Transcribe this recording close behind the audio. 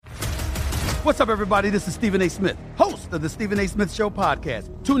What's up, everybody? This is Stephen A. Smith, host of the Stephen A. Smith Show podcast.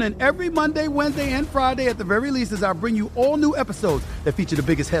 Tune in every Monday, Wednesday, and Friday at the very least as I bring you all new episodes that feature the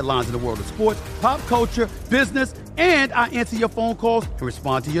biggest headlines in the world of sports, pop culture, business, and I answer your phone calls and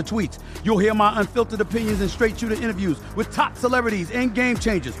respond to your tweets. You'll hear my unfiltered opinions and straight-shooter interviews with top celebrities and game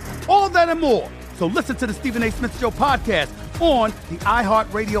changers. All that and more. So listen to the Stephen A. Smith Show podcast on the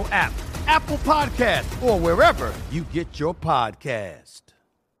iHeartRadio app, Apple Podcasts, or wherever you get your podcast.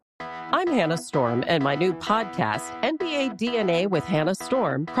 I'm Hannah Storm, and my new podcast, NBA DNA with Hannah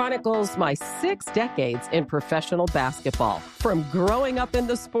Storm, chronicles my 6 decades in professional basketball. From growing up in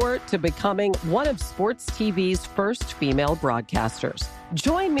the sport to becoming one of sports TV's first female broadcasters.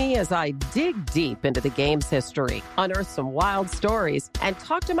 Join me as I dig deep into the game's history, unearth some wild stories, and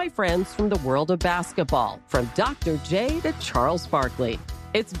talk to my friends from the world of basketball, from Dr. J to Charles Barkley.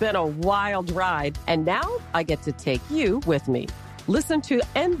 It's been a wild ride, and now I get to take you with me. Listen to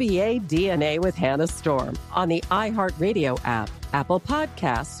NBA DNA with Hannah Storm on the iHeartRadio app, Apple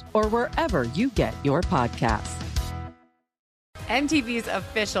Podcasts, or wherever you get your podcasts. MTV's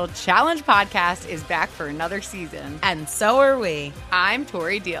official Challenge podcast is back for another season. And so are we. I'm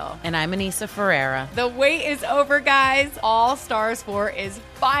Tori Deal. And I'm Anissa Ferreira. The wait is over, guys. All Stars 4 is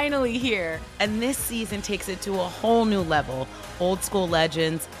finally here. And this season takes it to a whole new level. Old school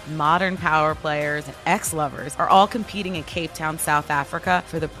legends, modern power players, and ex-lovers are all competing in Cape Town, South Africa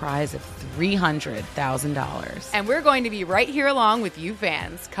for the prize of $300,000. And we're going to be right here along with you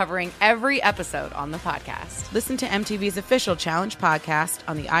fans, covering every episode on the podcast. Listen to MTV's official Challenge podcast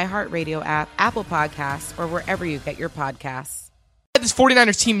on the iHeartRadio app, Apple Podcasts, or wherever you get your podcasts. This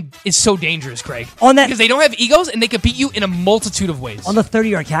 49ers team is so dangerous, Greg. Because they don't have egos, and they can beat you in a multitude of ways. On the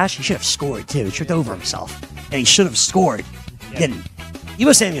 30-yard catch, he should have scored, too. He tripped over himself. And he should have scored. Didn't.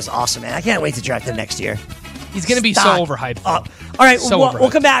 Evo Samuel is awesome, man. I can't wait to draft him next year. He's going to be so overhyped. All right,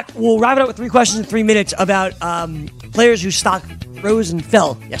 we'll come back. We'll wrap it up with 3 questions in 3 minutes about players whose stock rose and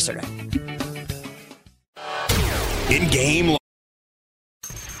fell yesterday. In-game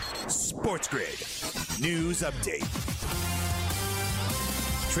Sports Grid News Update.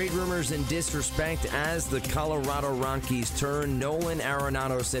 Trade rumors and disrespect as the Colorado Rockies turn. Nolan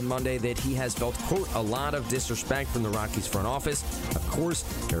Arenado said Monday that he has felt, quote, a lot of disrespect from the Rockies front office. Of course,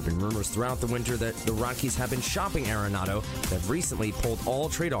 there have been rumors throughout the winter that the Rockies have been shopping Arenado that have recently pulled all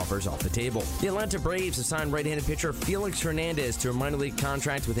trade offers off the table. The Atlanta Braves have signed right-handed pitcher Felix Hernandez to a minor league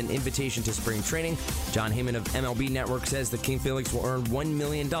contract with an invitation to spring training. John Heyman of MLB Network says that King Felix will earn $1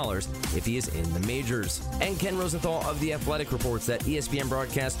 million if he is in the majors. And Ken Rosenthal of The Athletic reports that ESPN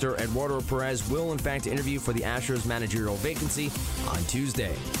broadcaster Eduardo Perez will in fact interview for the Astros managerial vacancy on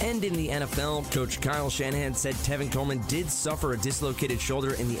Tuesday. And in the NFL, Coach Kyle Shanahan said Tevin Coleman did suffer a dislocated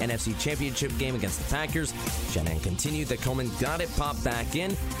shoulder in the NFC Championship game against the Packers. Shanahan continued that Coleman got it popped back in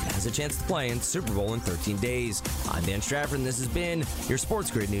and has a chance to play in Super Bowl in 13 days. I'm Dan Stratford, and this has been your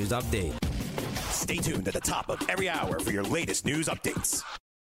Sports Grid News Update. Stay tuned at the top of every hour for your latest news updates.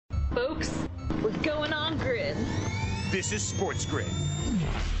 Folks, we're going on grid. This is Sports Grid.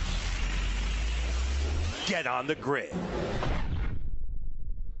 Get on the grid.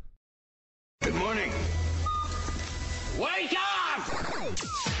 Good morning. Wake up!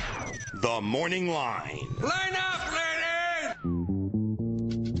 The Morning Line. Line up, ladies!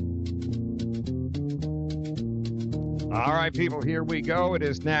 All right, people, here we go. It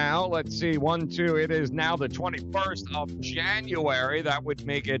is now, let's see, 1, 2. It is now the 21st of January. That would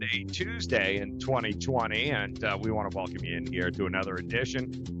make it a Tuesday in 2020. And we want to welcome you in here to another edition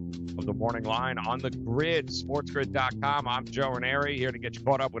of the Morning Line on the Grid, sportsgrid.com. I'm Joe Ranieri, here to get you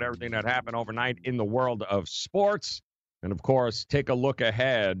caught up with everything that happened overnight in the world of sports. And, of course, take a look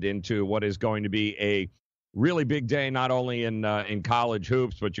ahead into what is going to be a really big day, not only in college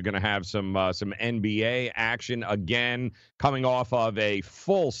hoops, but you're going to have some NBA action again, coming off of a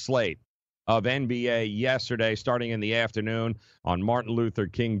full slate of NBA yesterday, starting in the afternoon on Martin Luther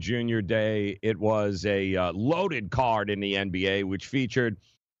King Jr. Day. It was a loaded card in the NBA, which featured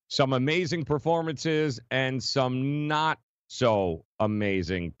some amazing performances and some not so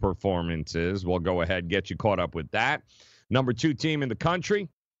amazing performances. We'll go ahead and get you caught up with that. Number 2 team in the country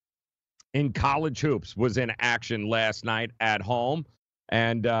in college hoops was in action last night at home.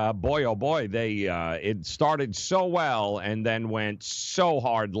 And boy, oh boy, it started so well and then went so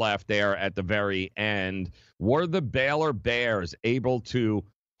hard left there at the very end. Were the Baylor Bears able to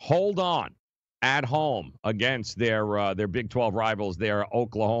hold on at home against their Big 12 rivals there,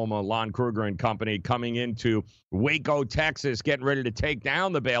 Oklahoma, Lon Kruger and company, coming into Waco, Texas, getting ready to take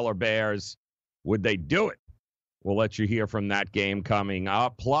down the Baylor Bears? Would they do it? We'll let you hear from that game coming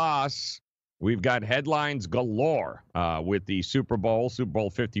up. Plus, We've got headlines galore with the Super Bowl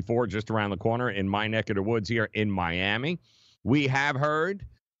 54, just around the corner in my neck of the woods here in Miami. We have heard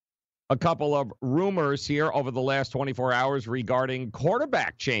a couple of rumors here over the last 24 hours regarding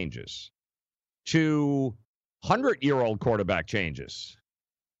quarterback changes to 100-year-old quarterback changes.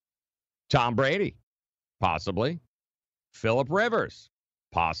 Tom Brady, possibly. Phillip Rivers,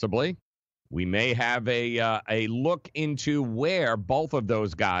 possibly. We may have a look into where both of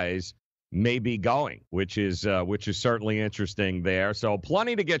those guys may be going, which is certainly interesting there. So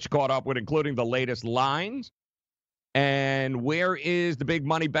plenty to get you caught up with, including the latest lines. And where is the big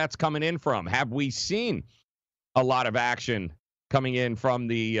money bets coming in from? Have we seen a lot of action coming in from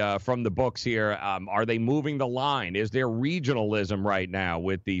the books here? Are they moving the line? Is there regionalism right now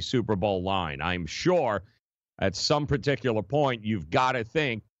with the Super Bowl line? I'm sure at some particular point you've got to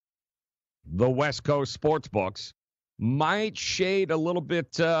think the West Coast sports books might shade a little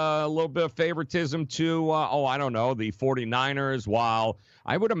bit of favoritism to, I don't know, the 49ers, while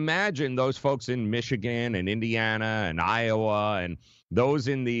I would imagine those folks in Michigan and Indiana and Iowa and those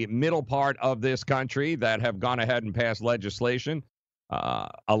in the middle part of this country that have gone ahead and passed legislation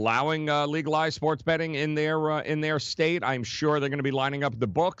allowing legalized sports betting in their state. I'm sure they're going to be lining up the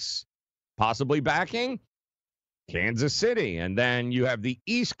books, possibly backing Kansas City. And then you have the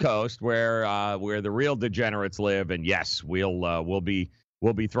East Coast where the real degenerates live. And yes, we'll be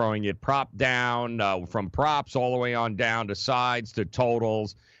throwing it prop down from props all the way on down to sides to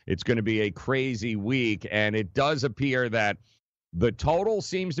totals. It's going to be a crazy week. And it does appear that the total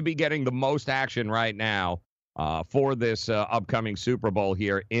seems to be getting the most action right now for this upcoming Super Bowl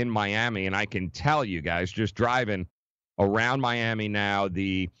here in Miami. And I can tell you guys, just driving around Miami now,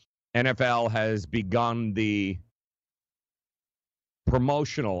 the NFL has begun the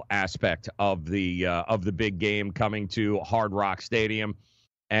promotional aspect of the big game coming to Hard Rock Stadium,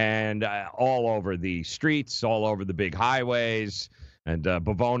 and all over the streets, all over the big highways. And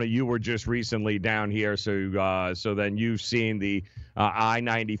Bavona, you were just recently down here, so then you've seen the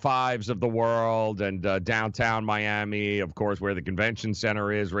I-95s of the world, and downtown Miami, of course, where the convention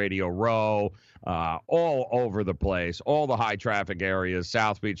center is, Radio Row, all over the place, all the high traffic areas,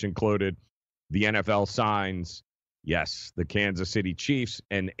 South Beach included, the NFL signs. Yes, the Kansas City Chiefs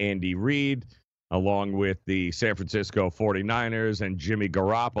and Andy Reid, along with the San Francisco 49ers and Jimmy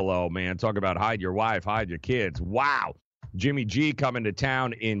Garoppolo. Man, talk about hide your wife, hide your kids. Wow. Jimmy G coming to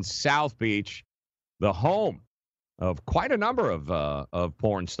town in South Beach, the home of quite a number of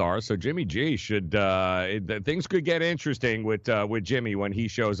porn stars. So Jimmy G should things could get interesting with Jimmy when he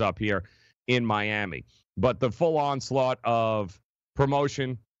shows up here in Miami. But the full onslaught of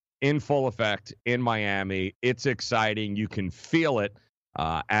promotion in full effect in Miami. It's exciting. You can feel it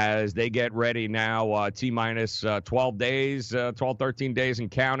as they get ready now, T-minus 12 days, 13 days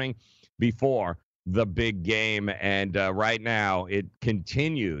and counting before the big game. And right now, it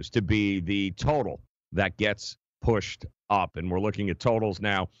continues to be the total that gets pushed up. And we're looking at totals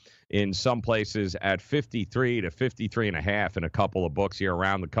now in some places at 53 to 53.5 in a couple of books here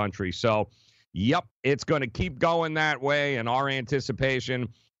around the country. So, yep, it's going to keep going that way. And our anticipation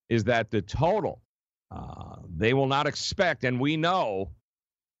is that the total, they will not expect, and we know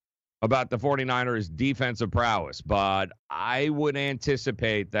about the 49ers' defensive prowess, but I would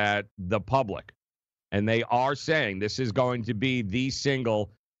anticipate that the public, and they are saying this is going to be the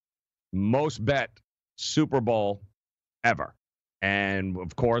single most bet Super Bowl ever. And,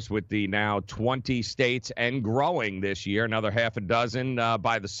 of course, with the now 20 states and growing this year, another half a dozen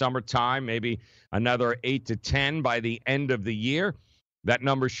by the summertime, maybe another 8 to 10 by the end of the year. That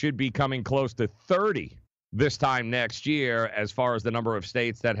number should be coming close to 30 this time next year as far as the number of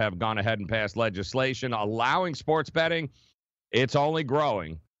states that have gone ahead and passed legislation allowing sports betting. It's only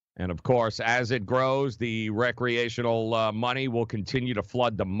growing. And, of course, as it grows, the recreational money will continue to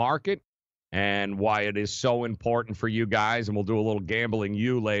flood the market, and why it is so important for you guys, and we'll do a little gambling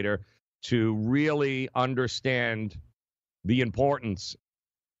you later, to really understand the importance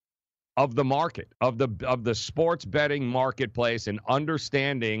of the market, of the sports betting marketplace, and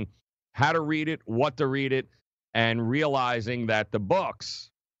understanding how to read it, what to read it, and realizing that the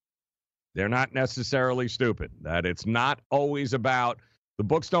books, they're not necessarily stupid, that it's not always about, the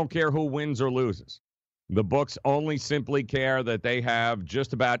books don't care who wins or loses. The books only simply care that they have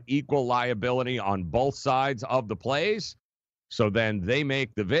just about equal liability on both sides of the plays. So then they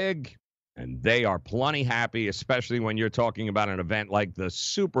make the vig, and they are plenty happy, especially when you're talking about an event like the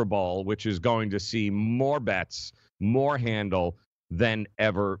Super Bowl, which is going to see more bets, more handle than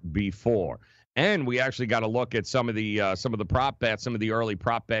ever before. And we actually got a look at some of the prop bets, some of the early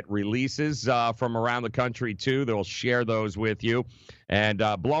prop bet releases from around the country too. They'll share those with you. And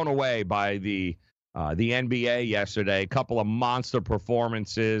blown away by the NBA yesterday. A couple of monster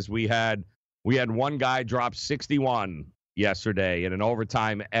performances. We had one guy drop 61 yesterday in an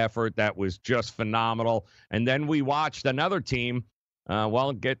overtime effort that was just phenomenal. And then we watched another team,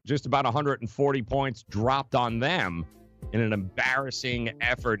 get just about 140 points dropped on them in an embarrassing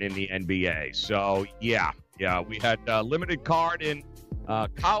effort in the NBA. So, yeah, we had a limited card in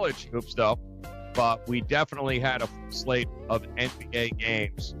college hoops, though, but we definitely had a slate of NBA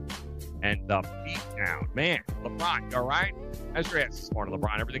games. And the beatdown. Man, LeBron, you all right? How's your ass this morning,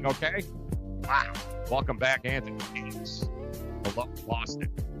 LeBron? Everything okay? Wow. Welcome back, Anthony Davis. Hello, Boston.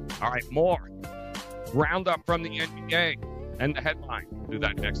 All right, more roundup from the NBA and the headline. We'll do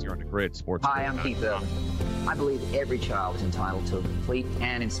that next year on the Grid Sports. Hi, I'm Keith Earl. I believe every child is entitled to a complete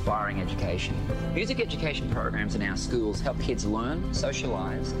and inspiring education. Music education programs in our schools help kids learn,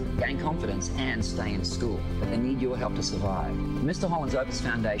 socialize, gain confidence, and stay in school. But they need your help to survive. Mr. Holland's Opus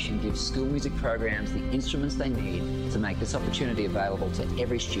Foundation gives school music programs the instruments they need to make this opportunity available to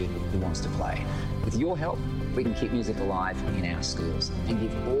every student who wants to play. With your help, we can keep music alive in our schools and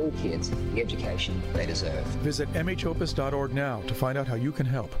give all kids the education they deserve. Visit mhopus.org now to find out how you can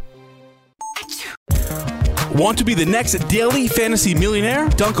help. Want to be the next daily fantasy millionaire?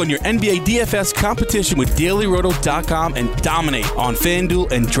 Dunk on your NBA DFS competition with dailyroto.com and dominate on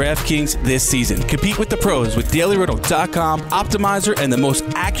FanDuel and DraftKings this season. Compete with the pros with dailyroto.com, Optimizer, and the most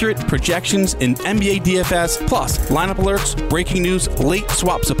accurate projections in NBA DFS, plus lineup alerts, breaking news, late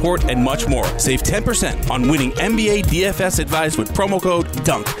swap support, and much more. Save 10% on winning NBA DFS advice with promo code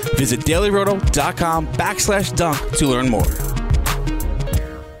DUNK. Visit dailyroto.com/dunk to learn more.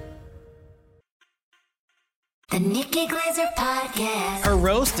 The Nikki Glazer Podcast. Her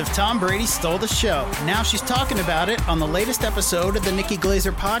roast of Tom Brady stole the show. Now she's talking about it on the latest episode of the Nikki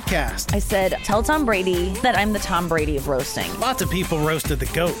Glazer Podcast. I said, tell Tom Brady that I'm the Tom Brady of roasting. Lots of people roasted the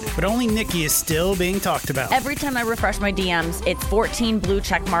GOAT, but only Nikki is still being talked about. Every time I refresh my DMs, it's 14 blue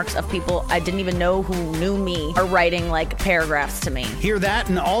check marks of people I didn't even know who knew me are writing like paragraphs to me. Hear that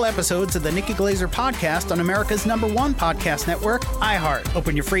in all episodes of the Nikki Glazer Podcast on America's #1 podcast network, iHeart.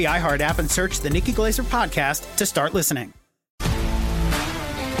 Open your free iHeart app and search the Nikki Glazer Podcast to start listening.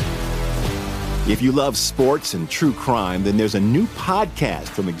 If you love sports and true crime, then there's a new podcast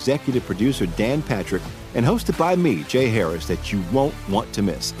from executive producer Dan Patrick and hosted by me, Jay Harris, that you won't want to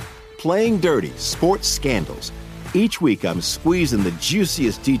miss. Playing Dirty: Sports Scandals. Each week, I'm squeezing the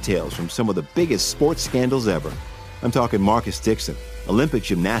juiciest details from some of the biggest sports scandals ever. I'm talking Marcus Dixon, Olympic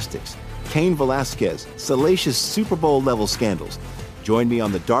gymnastics, Cain Velasquez, salacious Super Bowl-level scandals. Join me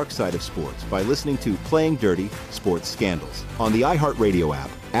on the dark side of sports by listening to Playing Dirty: Sports Scandals on the iHeartRadio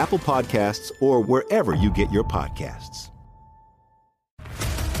app, Apple Podcasts, or wherever you get your podcasts.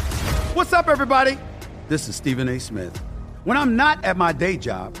 What's up, everybody? This is Stephen A. Smith. When I'm not at my day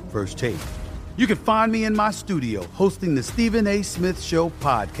job, First Take, you can find me in my studio hosting the Stephen A. Smith Show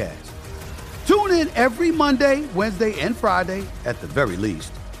podcast. Tune in every Monday, Wednesday, and Friday, at the very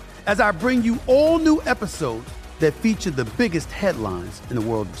least, as I bring you all new episodes that feature the biggest headlines in the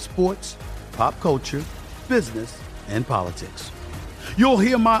world of sports, pop culture, business, and politics. You'll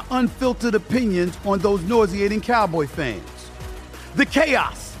hear my unfiltered opinions on those nauseating Cowboy fans, the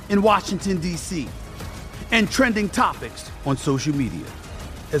chaos in Washington, D.C., and trending topics on social media,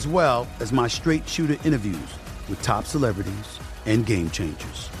 as well as my straight shooter interviews with top celebrities and game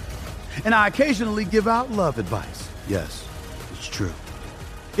changers. And I occasionally give out love advice. Yes, it's true.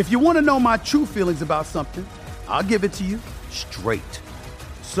 If you want to know my true feelings about something, I'll give it to you straight.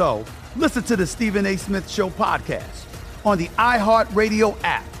 So, listen to the Stephen A. Smith Show podcast on the iHeartRadio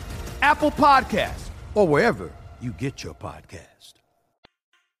app, Apple Podcasts, or wherever you get your podcast.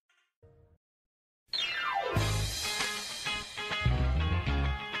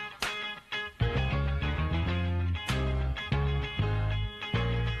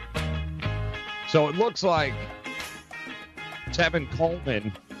 So it looks like Tevin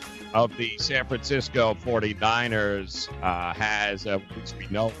Coleman of the San Francisco 49ers has, which we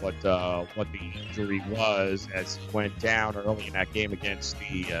know what the injury was as he went down early in that game against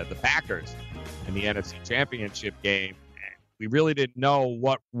the Packers in the NFC Championship game. We really didn't know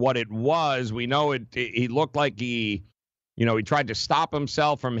what it was. We know he looked like he tried to stop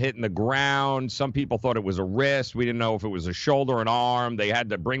himself from hitting the ground. Some people thought it was a wrist. We didn't know if it was a shoulder or an arm. They had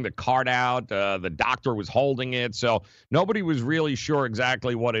to bring the cart out. The doctor was holding it. So nobody was really sure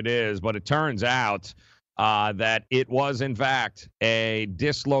exactly what it is. But it turns out that it was, in fact, a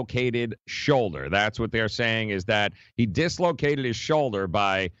dislocated shoulder. That's what they're saying, is that he dislocated his shoulder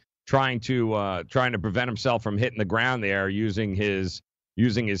by trying to prevent himself from hitting the ground there, using his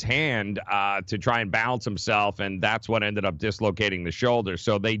hand to try and balance himself, and that's what ended up dislocating the shoulder.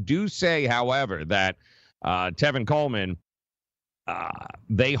 So they do say, however, that Tevin Coleman,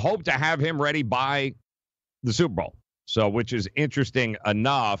 they hope to have him ready by the Super Bowl. So, which is interesting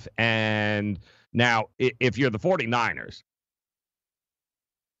enough. And now, if you're the 49ers,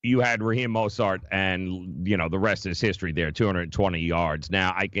 you had Raheem Mostert, and the rest is history there. 220 yards.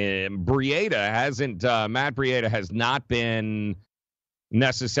 Now, Matt Breida has not been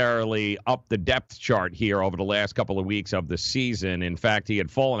necessarily up the depth chart here over the last couple of weeks of the season. In fact, he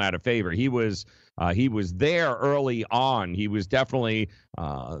had fallen out of favor. He was there early on. He was definitely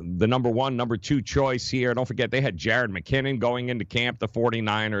the number 1, number 2 choice here. Don't forget, they had Jared McKinnon going into camp, the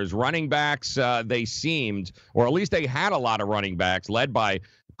 49ers. Running backs, they seemed, or at least they had a lot of running backs led by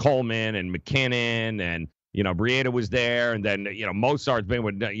Coleman and McKinnon, and Breida was there, and then Mostert's been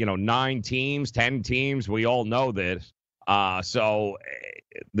with 9 teams, 10 teams. We all know this. So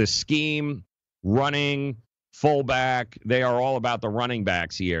the scheme, running, fullback, they are all about the running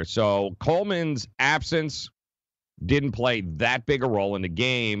backs here. So Coleman's absence didn't play that big a role in the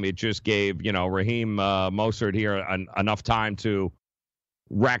game. It just gave Raheem Mostert here enough time to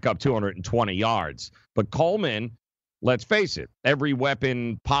rack up 220 yards. But Coleman, let's face it, every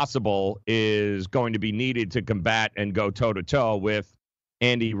weapon possible is going to be needed to combat and go toe-to-toe with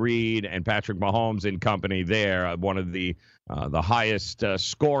Andy Reid and Patrick Mahomes and company there, one of the highest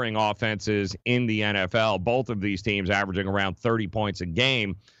scoring offenses in the NFL. Both of these teams averaging around 30 points a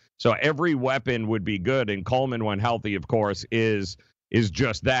game. So every weapon would be good. And Coleman, when healthy, of course, is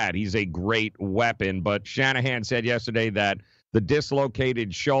just that. He's a great weapon. But Shanahan said yesterday that the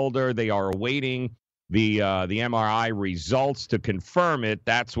dislocated shoulder, they are awaiting the MRI results to confirm it.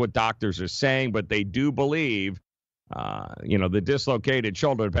 That's what doctors are saying. But they do believe the dislocated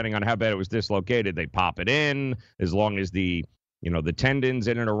shoulder, depending on how bad it was dislocated, they pop it in as long as the tendons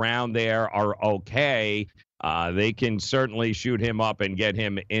in and around there are okay. They can certainly shoot him up and get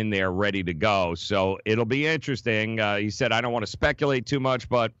him in there ready to go. So it'll be interesting. He said, I don't want to speculate too much,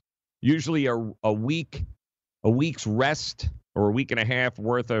 but usually a week's rest or a week and a half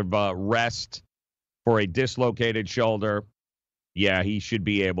worth of rest for a dislocated shoulder. Yeah, he should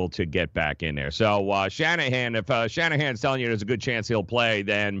be able to get back in there. So Shanahan, if Shanahan's telling you there's a good chance he'll play,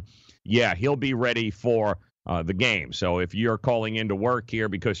 then yeah, he'll be ready for the game. So if you're calling into work here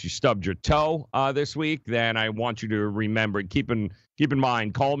because you stubbed your toe this week, then I want you to remember, keep in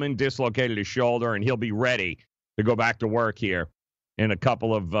mind, Coleman dislocated his shoulder, and he'll be ready to go back to work here in a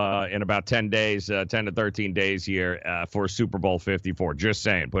couple of in about 10 days, 10 to 13 days here for Super Bowl 54. Just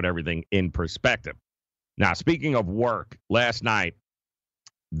saying, put everything in perspective. Now, speaking of work, last night,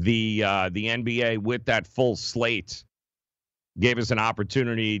 the NBA, with that full slate, gave us an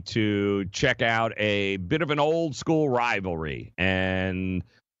opportunity to check out a bit of an old school rivalry, and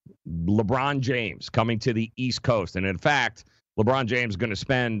LeBron James coming to the East Coast. And in fact, LeBron James is going to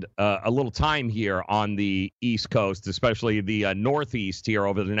spend a little time here on the East Coast, especially the Northeast here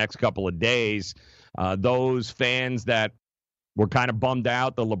over the next couple of days. Those fans that were kind of bummed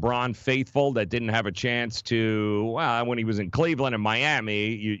out, the LeBron faithful that didn't have a chance to, well, when he was in Cleveland and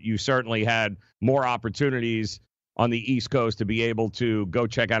Miami, you certainly had more opportunities on the East Coast to be able to go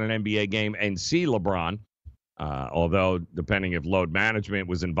check out an NBA game and see LeBron, although depending if load management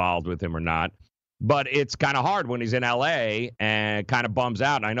was involved with him or not. But it's kind of hard when he's in L.A. and kind of bums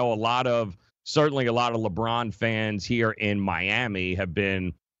out. And I know certainly a lot of LeBron fans here in Miami have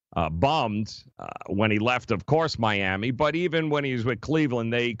been bummed when he left, of course, Miami. But even when he was with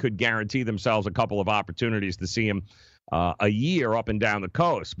Cleveland, they could guarantee themselves a couple of opportunities to see him a year up and down the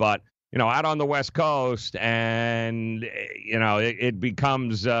coast. But, out on the West Coast, and, it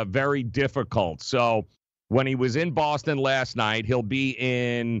becomes very difficult. So when he was in Boston last night, he'll be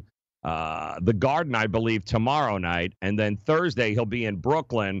in the Garden, I believe, tomorrow night. And then Thursday, he'll be in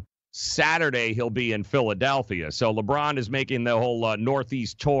Brooklyn. Saturday, he'll be in Philadelphia. So LeBron is making the whole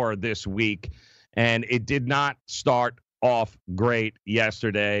Northeast tour this week, and it did not start off great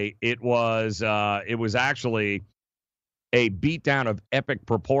yesterday. It was actually a beatdown of epic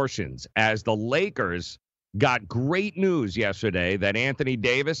proportions, as the Lakers got great news yesterday that Anthony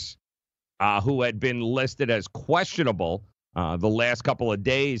Davis, who had been listed as questionable the last couple of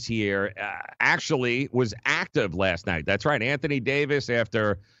days here, actually was active last night. That's right, Anthony Davis,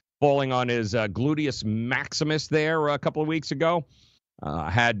 after falling on his gluteus maximus there a couple of weeks ago,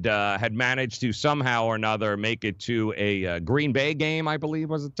 had managed to somehow or another make it to a Green Bay game, I believe,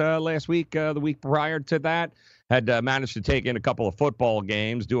 was it last week, the week prior to that, had managed to take in a couple of football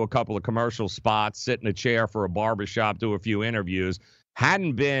games, do a couple of commercial spots, sit in a chair for a barbershop, do a few interviews,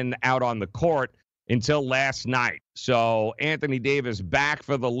 hadn't been out on the court until last night. So Anthony Davis back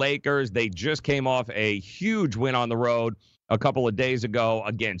for the Lakers. They just came off a huge win on the road a couple of days ago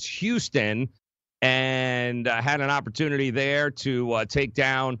against Houston and had an opportunity there to take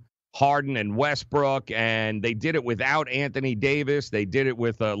down Harden and Westbrook, and they did it without Anthony Davis. They did it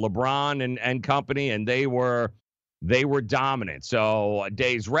with LeBron and company, and they were dominant. So a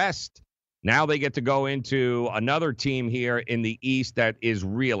day's rest. Now they get to go into another team here in the East that is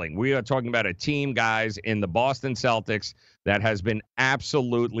reeling. We are talking about a team, guys, in the Boston Celtics that has been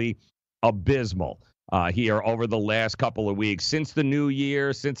absolutely abysmal here over the last couple of weeks. Since the new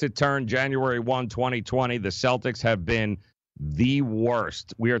year, since it turned January 1, 2020, the Celtics have been the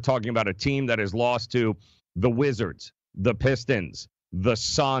worst. We are talking about a team that has lost to the Wizards, the Pistons, the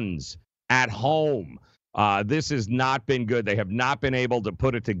Suns at home. This has not been good. They have not been able to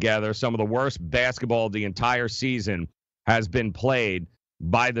put it together. Some of the worst basketball of the entire season has been played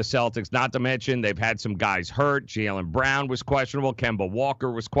by the Celtics. Not to mention they've had some guys hurt. Jaylen Brown was questionable. Kemba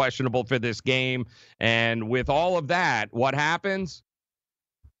Walker was questionable for this game. And with all of that, what happens?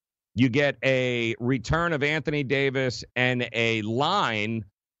 You get a return of Anthony Davis and a line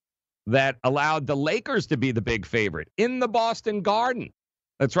that allowed the Lakers to be the big favorite in the Boston Garden.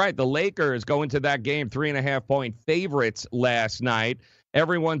 That's right. The Lakers go into that game 3.5-point favorites last night.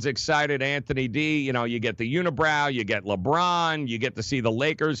 Everyone's excited. Anthony D, you get the unibrow, you get LeBron, you get to see the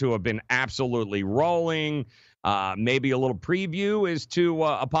Lakers who have been absolutely rolling. Maybe a little preview as to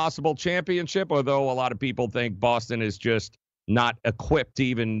a possible championship, although a lot of people think Boston is just not equipped to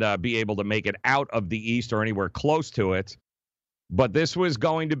even be able to make it out of the East or anywhere close to it. But this was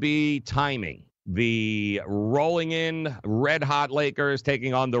going to be timing. The rolling in red-hot Lakers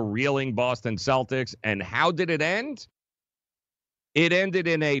taking on the reeling Boston Celtics. And how did it end? It ended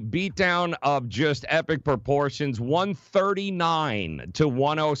in a beatdown of just epic proportions,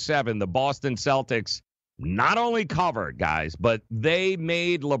 139-107. The Boston Celtics not only covered, guys, but they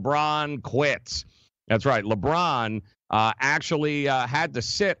made LeBron quit. That's right. LeBron actually had to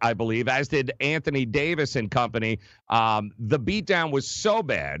sit, I believe, as did Anthony Davis and company. The beatdown was so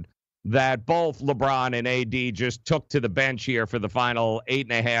bad that both LeBron and AD just took to the bench here for the final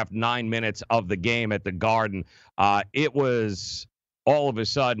 9 minutes of the game at the Garden. It was all of a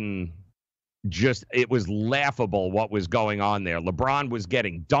sudden it was laughable what was going on there. LeBron was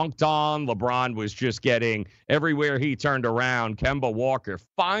getting dunked on. LeBron was just getting everywhere he turned around. Kemba Walker,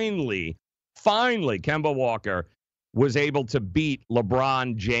 finally, Kemba Walker was able to beat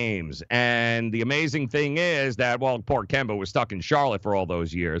LeBron James. And the amazing thing is that, well, poor Kemba was stuck in Charlotte for all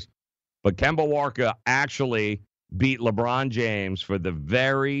those years. But Kemba Walker actually beat LeBron James for the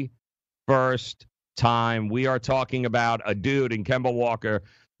very first time. We are talking about a dude in Kemba Walker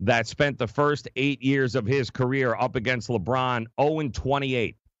that spent the first 8 years of his career up against LeBron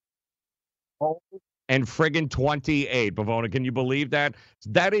 0-28. 0-28, Pavona. Can you believe that?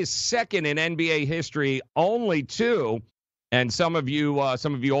 That is second in NBA history, only to, and some of you old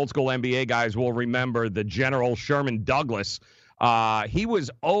school NBA guys will remember the General Sherman Douglas. He was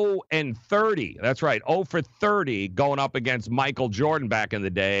 0-30. That's right, 0 for 30 going up against Michael Jordan back in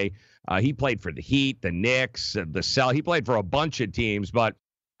the day. He played for the Heat, the Knicks, the Celtics. He played for a bunch of teams, but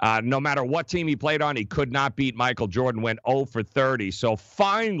no matter what team he played on, he could not beat Michael Jordan, went 0 for 30. So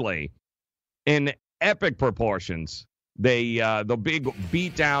finally, in epic proportions, the big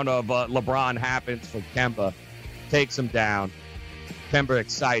beatdown of LeBron happens for Kemba, takes him down. Kemba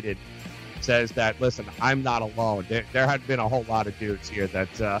excited. Says that, listen, I'm not alone. There had been a whole lot of dudes here that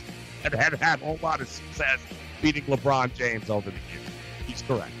had a whole lot of success beating LeBron James over the years. He's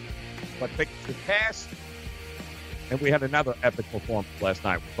correct. But pick the pass, and we had another epic performance last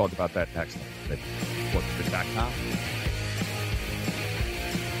night. We'll talk about that next time. Sportsgrid.com.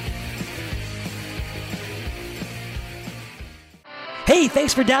 Hey,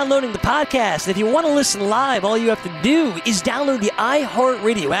 thanks for downloading the podcast. If you want to listen live, all you have to do is download the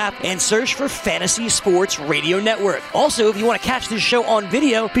iHeartRadio app and search for Fantasy Sports Radio Network. Also, if you want to catch this show on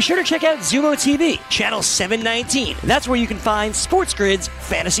video, be sure to check out Zumo TV, channel 719. That's where you can find Sports Grid's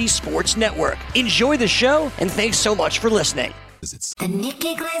Fantasy Sports Network. Enjoy the show, and thanks so much for listening. The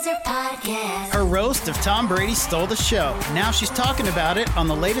Nikki Glaser Podcast. Her roast of Tom Brady stole the show. Now she's talking about it on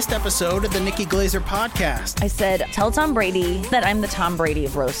the latest episode of the Nikki Glaser Podcast. I said, tell Tom Brady that I'm the Tom Brady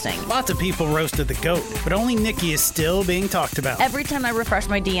of roasting. Lots of people roasted the GOAT, but only Nikki is still being talked about. Every time I refresh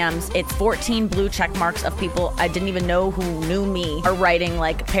my DMs, it's 14 blue check marks of people I didn't even know who knew me are writing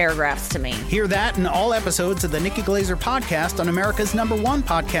like paragraphs to me. Hear that in all episodes of the Nikki Glaser Podcast on America's #1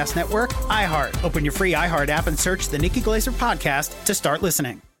 podcast network, iHeart. Open your free iHeart app and search the Nikki Glaser Podcast to start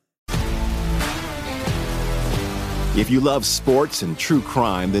listening. If you love sports and true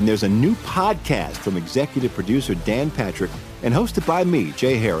crime, then there's a new podcast from executive producer Dan Patrick and hosted by me,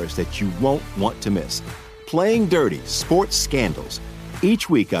 Jay Harris, that you won't want to miss. Playing Dirty: Sports Scandals. Each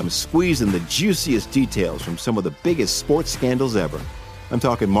week, I'm squeezing the juiciest details from some of the biggest sports scandals ever. I'm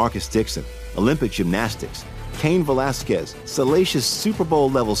talking Marcus Dixon, Olympic gymnastics, Cain Velasquez, salacious Super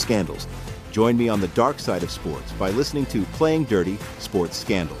Bowl-level scandals. Join me on the dark side of sports by listening to Playing Dirty: Sports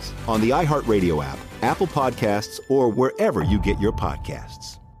Scandals on the iHeartRadio app, Apple Podcasts, or wherever you get your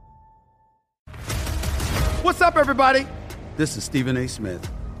podcasts. What's up, everybody? This is Stephen A. Smith.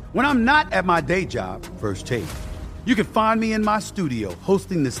 When I'm not at my day job, First Take, you can find me in my studio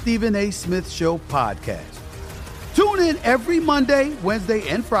hosting the Stephen A. Smith Show podcast. Tune in every Monday, Wednesday,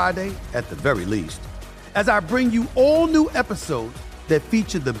 and Friday, at the very least, as I bring you all new episodes that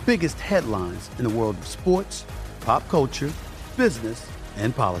feature the biggest headlines in the world of sports, pop culture, business,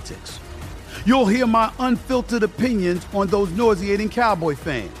 and politics. You'll hear my unfiltered opinions on those nauseating Cowboy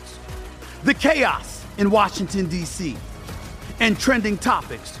fans, the chaos in Washington, D.C., and trending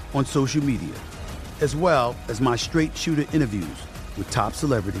topics on social media, as well as my straight shooter interviews with top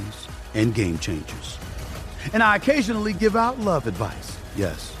celebrities and game changers. And I occasionally give out love advice.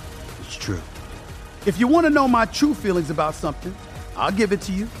 Yes, it's true. If you want to know my true feelings about something, I'll give it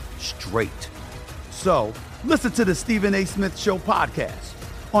to you straight. So, listen to the Stephen A. Smith Show podcast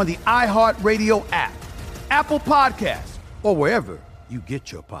on the iHeartRadio app, Apple Podcasts, or wherever you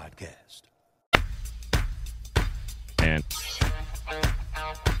get your podcast. And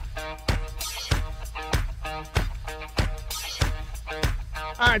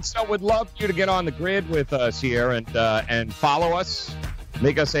all right, so would love you to get on the grid with us here and follow us.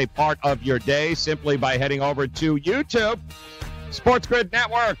 Make us a part of your day simply by heading over to YouTube, Sports Grid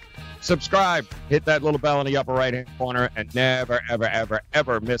Network. Subscribe, hit that little bell in the upper right-hand corner, and never, ever, ever,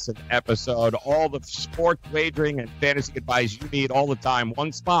 ever miss an episode. All the sports wagering and fantasy advice you need all the time,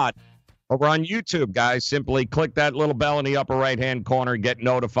 one spot over on YouTube, guys. Simply click that little bell in the upper right-hand corner, get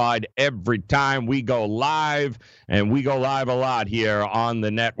notified every time we go live, and we go live a lot here on the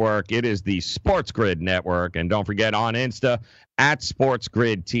network. It is the Sports Grid Network, and don't forget on Insta, at Sports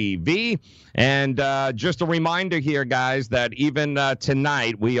Grid TV. And just a reminder here, guys, that even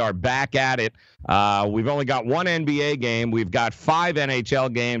tonight we are back at it. We've only got one NBA game. We've got 5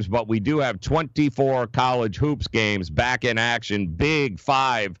 NHL games, but we do have 24 college hoops games back in action. Big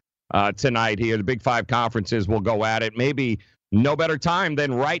 5 tonight here. The Big 5 conferences will go at it. Maybe no better time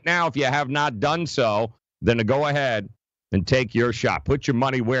than right now, if you have not done so, than to go ahead and take your shot. Put your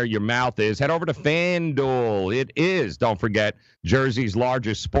money where your mouth is. Head over to FanDuel. It is, don't forget, Jersey's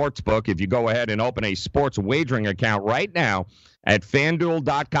largest sports book. If you go ahead and open a sports wagering account right now at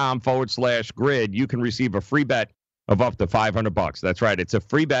FanDuel.com/grid, you can receive a free bet of up to $500. That's right. It's a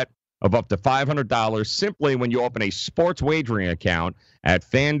free bet of up to $500 simply when you open a sports wagering account at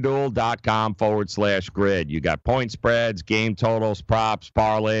FanDuel.com/grid. You got point spreads, game totals, props,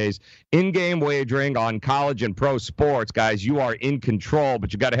 parlays, in-game wagering on college and pro sports. Guys, you are in control,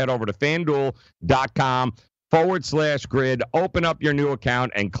 but you got to head over to FanDuel.com/grid. Open up your new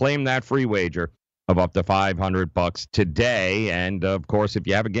account and claim that free wager of up to $500 today. And, of course, if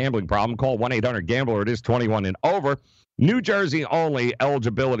you have a gambling problem, call 1-800-GAMBLER. It is 21 and over. New Jersey only.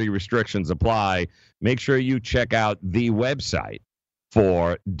 Eligibility restrictions apply. Make sure you check out the website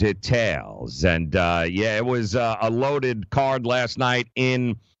for details. And, it was a loaded card last night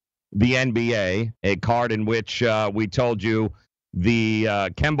in the NBA, a card in which we told you the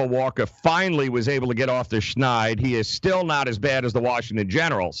Kemba Walker finally was able to get off the schneid. He is still not as bad as the Washington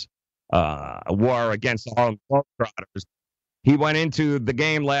Generals were against the Harlem Globetrotters. He went into the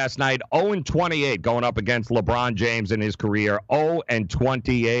game last night 0-28 going up against LeBron James in his career.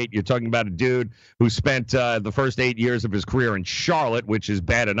 0-28. You're talking about a dude who spent the first 8 years of his career in Charlotte, which is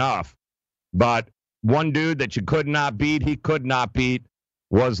bad enough. But one dude that you could not beat, he could not beat,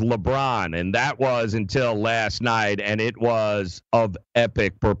 was LeBron. And that was until last night. And it was of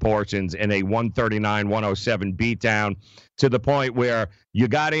epic proportions in a 139-107 beatdown, to the point where you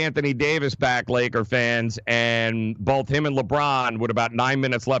got Anthony Davis back, Laker fans, and both him and LeBron, with about 9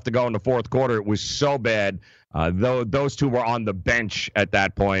 minutes left to go in the fourth quarter, it was so bad. Those two were on the bench at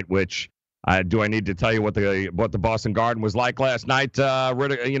that point, which do I need to tell you what the Boston Garden was like last night?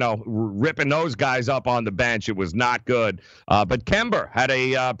 Ripping those guys up on the bench. It was not good. But Kemba had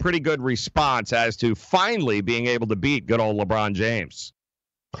a pretty good response as to finally being able to beat good old LeBron James.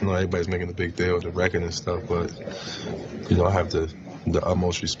 I know everybody's making a big deal of the record and stuff, but, I have the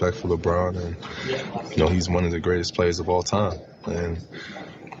utmost respect for LeBron, and, he's one of the greatest players of all time. And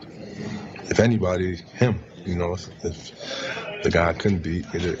if anybody, him. You know, if the guy I couldn't beat,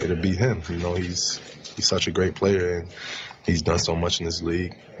 it'd be him. You know, he's such a great player, and he's done so much in this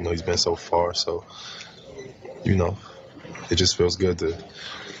league. You know, he's been so far. So, you know, it just feels good to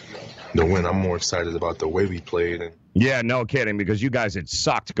win. I'm more excited about the way we played. Yeah, no kidding, because you guys had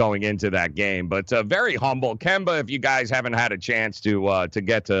sucked going into that game. But very humble. Kemba, if you guys haven't had a chance to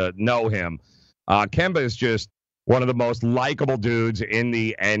get to know him, Kemba is just one of the most likable dudes in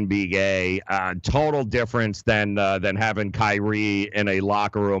the NBA. Total difference than having Kyrie in a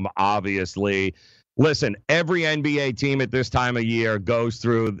locker room, obviously. Listen, every NBA team at this time of year goes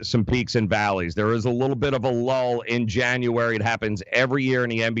through some peaks and valleys. There is a little bit of a lull in January. It happens every year in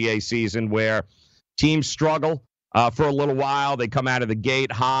the NBA season where teams struggle for a little while. They come out of the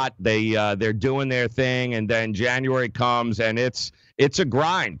gate hot. They're doing their thing, and then January comes, and it's a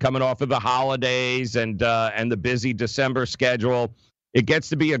grind coming off of the holidays and the busy December schedule. It gets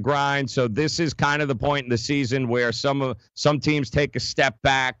to be a grind. So this is kind of the point in the season where some teams take a step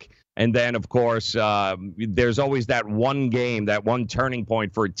back. And then, of course, there's always that one game, that one turning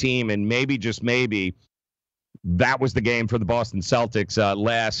point for a team. And maybe, just maybe, that was the game for the Boston Celtics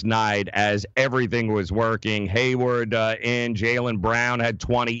last night as everything was working. Hayward in, Jaylen Brown had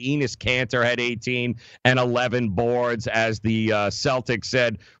 20, Enes Kanter had 18 and 11 boards as the Celtics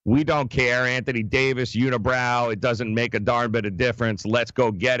said, we don't care, Anthony Davis, unibrow, it doesn't make a darn bit of difference, let's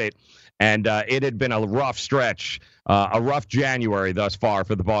go get it. And it had been a rough stretch, a rough January thus far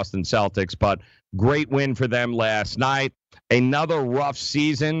for the Boston Celtics, but great win for them last night. Another rough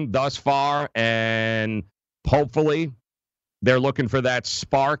season thus far, and hopefully they're looking for that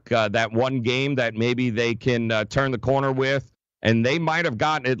spark, that one game that maybe they can turn the corner with. And they might have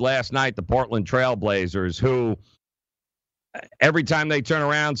gotten it last night, the Portland Trail Blazers, who every time they turn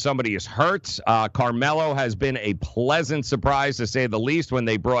around, somebody is hurt. Carmelo has been a pleasant surprise, to say the least, when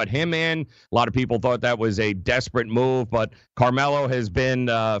they brought him in. A lot of people thought that was a desperate move, but Carmelo has been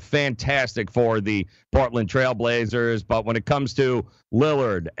fantastic for the Portland Trail Blazers. But when it comes to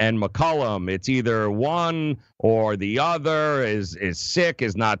Lillard and McCollum, it's either one or the other, is sick,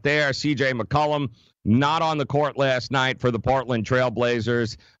 is not there. C.J. McCollum not on the court last night for the Portland Trail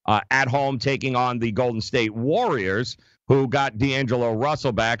Blazers, at home taking on the Golden State Warriors, who got D'Angelo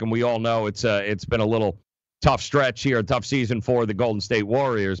Russell back, and we all know it's been a little tough stretch here, a tough season for the Golden State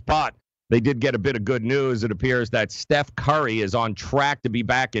Warriors. But they did get a bit of good news. It appears that Steph Curry is on track to be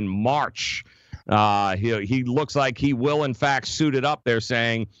back in March. He looks like he will, in fact, suit it up, they're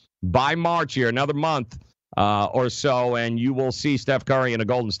saying, by March here, another month or so, and you will see Steph Curry in a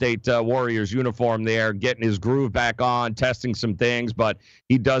Golden State Warriors uniform there, getting his groove back on, testing some things, but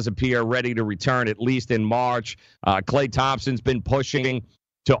he does appear ready to return at least in March. Klay Thompson's been pushing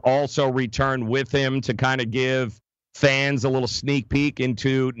to also return with him to kind of give fans a little sneak peek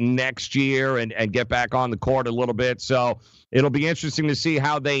into next year and get back on the court a little bit. So it'll be interesting to see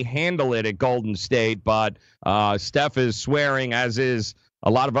how they handle it at Golden State, but Steph is swearing, as is a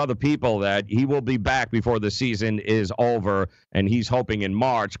lot of other people, that he will be back before the season is over, and he's hoping in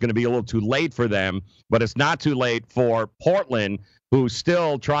March. Going to be a little too late for them, but it's not too late for Portland, who's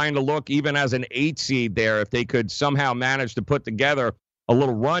still trying to look even as an 8 seed there. If they could somehow manage to put together a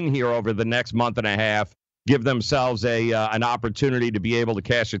little run here over the next month and a half, give themselves an opportunity to be able to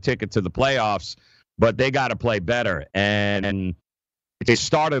cash a ticket to the playoffs, but they got to play better. And it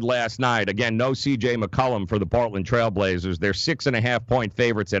started last night. Again, no C.J. McCollum for the Portland Trail Blazers. They're 6.5-point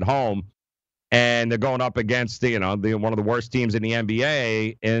favorites at home, and they're going up against one of the worst teams in the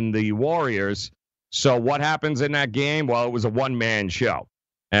NBA in the Warriors. So what happens in that game? Well, it was a one-man show.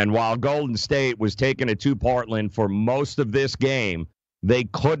 And while Golden State was taking it to Portland for most of this game, they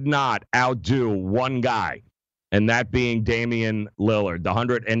could not outdo one guy, and that being Damian Lillard, the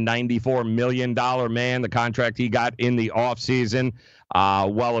 $194 million man, the contract he got in the offseason.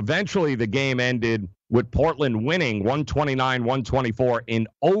 Well, eventually the game ended with Portland winning 129-124 in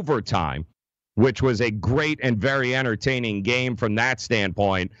overtime, which was a great and very entertaining game from that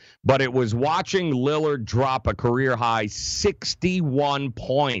standpoint. But it was watching Lillard drop a career-high 61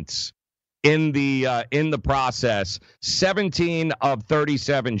 points in the process. 17 of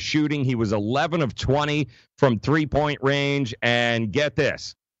 37 shooting. He was 11 of 20 from three-point range. And get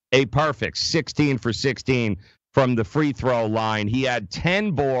this, a perfect 16 for 16 from the free throw line. He had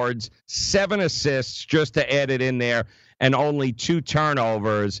 10 boards, 7 assists, just to add it in there, and only 2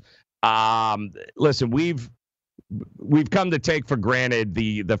 turnovers. Listen, we've come to take for granted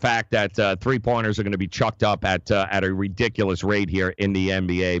the fact that three-pointers are going to be chucked up at a ridiculous rate here in the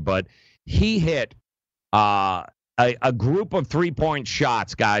NBA, but he hit a group of three-point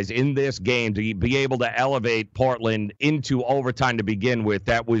shots, guys, in this game to be able to elevate Portland into overtime to begin with.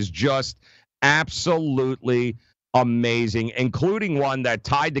 That was just absolutely amazing, including one that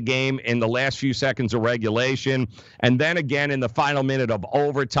tied the game in the last few seconds of regulation, and then again in the final minute of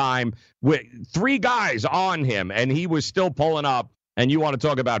overtime with 3 guys on him, and he was still pulling up. And you want to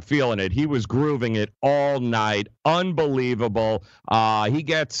talk about feeling it. He was grooving it all night. Unbelievable. He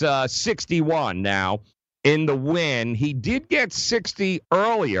gets 61 now in the win. He did get 60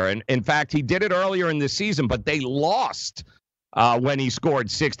 earlier. And in fact, he did it earlier in the season, but they lost when he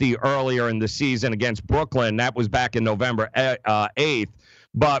scored 60 earlier in the season against Brooklyn. That was back in November 8th.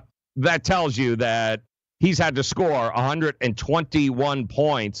 But that tells you that he's had to score 121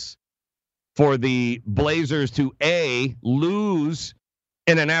 points for the Blazers to A, lose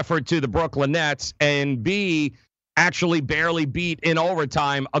in an effort to the Brooklyn Nets, and B, actually barely beat in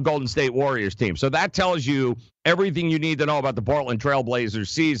overtime a Golden State Warriors team. So that tells you everything you need to know about the Portland Trail Blazers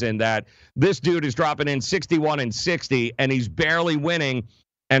season, that this dude is dropping in 61 and 60, and he's barely winning.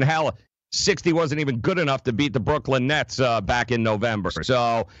 And hell, 60 wasn't even good enough to beat the Brooklyn Nets back in November.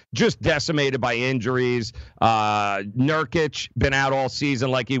 So just decimated by injuries. Nurkic been out all season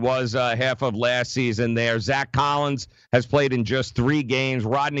like he was half of last season there. Zach Collins has played in just 3 games.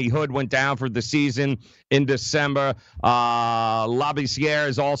 Rodney Hood went down for the season in December. Labissiere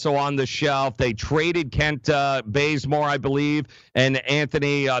is also on the shelf. They traded Kent Bazemore, I believe, and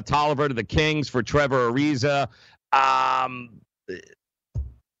Anthony Tolliver to the Kings for Trevor Ariza.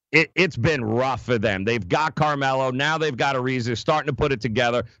 It's been rough for them. They've got Carmelo. Now they've got Ariza starting to put it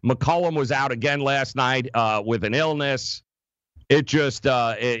together. McCollum was out again last night with an illness. It just,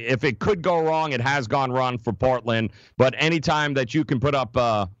 if it could go wrong, it has gone wrong for Portland. But anytime that you can put up,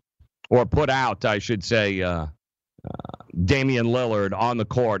 or put out, I should say, Damian Lillard on the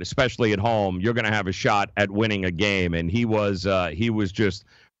court, especially at home, you're going to have a shot at winning a game. And he was just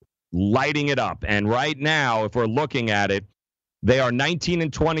lighting it up. And right now, if we're looking at it, they are 19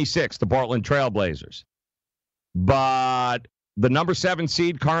 and 26, the Portland Trail Blazers. But the number 7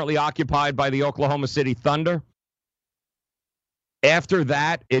 seed currently occupied by the Oklahoma City Thunder. After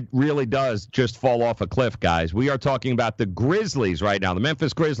that, it really does just fall off a cliff, guys. We are talking about the Grizzlies right now. The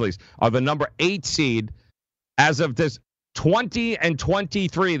Memphis Grizzlies are the number 8 seed as of this 20 and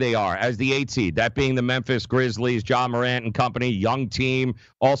 23 they are as the 8 seed. That being the Memphis Grizzlies, John Morant and company, young team,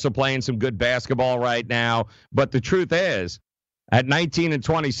 also playing some good basketball right now. But the truth is, at 19 and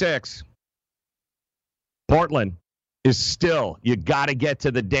 26, Portland is still, you got to get to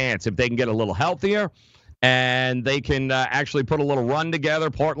the dance. If they can get a little healthier and they can actually put a little run together,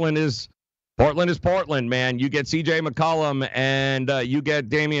 Portland is Portland, man. You get C.J. McCollum and you get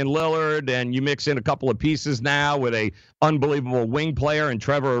Damian Lillard, and you mix in a couple of pieces now with a unbelievable wing player and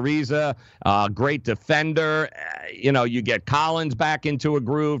Trevor Ariza, great defender. You get Collins back into a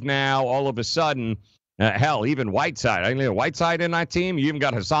groove now. All of a sudden, hell, even Whiteside. I mean, Whiteside in that team. You even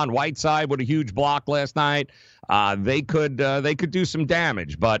got Hassan Whiteside with a huge block last night. They could do some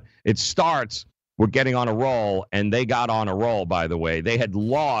damage, but it starts with getting on a roll, and they got on a roll. By the way, they had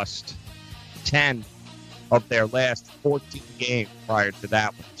lost 10 of their last 14 games prior to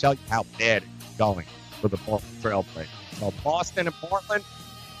that one. Tell you how bad it's going for the Portland Trail Blazers. So Boston and Portland,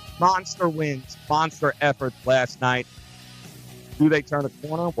 monster wins, monster efforts last night. Do they turn a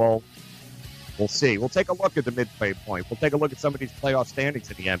corner? Well, we'll see. We'll take a look at the midway point. We'll take a look at some of these playoff standings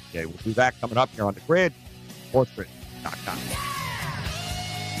in the NBA. We'll do that coming up here on The Grid, sportsgrid.com.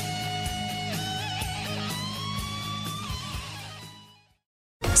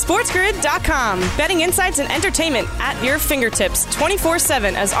 SportsGrid.com. Betting insights and entertainment at your fingertips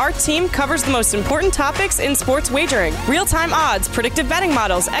 24/7 as our team covers the most important topics in sports wagering. Real-time odds, predictive betting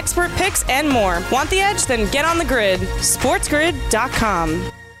models, expert picks, and more. Want the edge? Then get on the grid.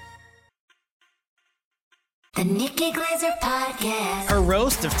 SportsGrid.com. The Nikki Glazer Podcast. Her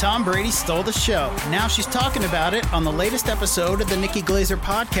roast of Tom Brady stole the show. Now she's talking about it on the latest episode of the Nikki Glazer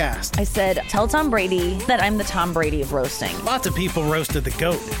Podcast. I said, tell Tom Brady that I'm the Tom Brady of roasting. Lots of people roasted the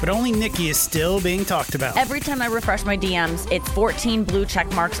GOAT, but only Nikki is still being talked about. Every time I refresh my DMs, it's 14 blue check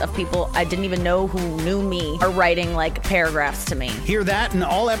marks of people I didn't even know who knew me are writing like paragraphs to me. Hear that in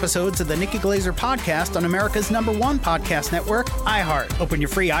all episodes of the Nikki Glazer Podcast on America's #1 podcast network, iHeart. Open your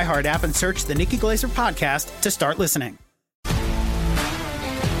free iHeart app and search the Nikki Glazer Podcast to start listening.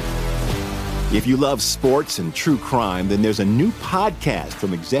 If you love sports and true crime, then there's a new podcast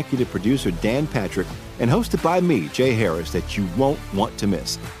from executive producer Dan Patrick and hosted by me, Jay Harris, that you won't want to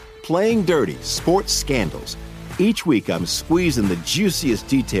miss. Playing Dirty: Sports Scandals. Each week, I'm squeezing the juiciest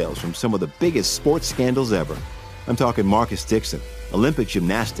details from some of the biggest sports scandals ever. I'm talking Marcus Dixon, Olympic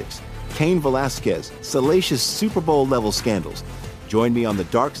gymnastics, Cain Velasquez, salacious Super Bowl-level scandals. Join me on the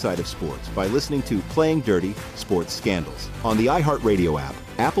dark side of sports by listening to Playing Dirty: sports scandals on the iHeartRadio app,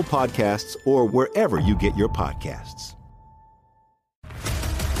 Apple Podcasts, or wherever you get your podcasts.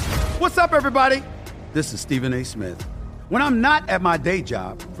 What's up, everybody? This is Stephen A. Smith. When I'm not at my day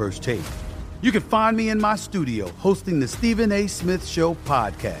job, First Take, you can find me in my studio hosting the Stephen A. Smith Show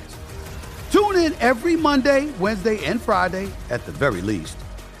podcast. Tune in every Monday, Wednesday, and Friday, at the very least,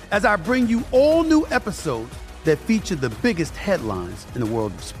 as I bring you all new episodes that feature the biggest headlines in the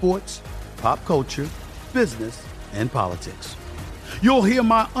world of sports, pop culture, business, and politics. You'll hear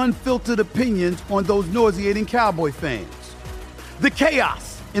my unfiltered opinions on those nauseating Cowboy fans, the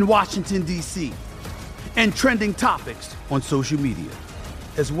chaos in Washington, D.C., and trending topics on social media,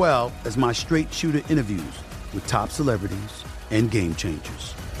 as well as my straight shooter interviews with top celebrities and game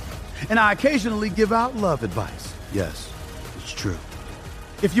changers. And I occasionally give out love advice. Yes, it's true.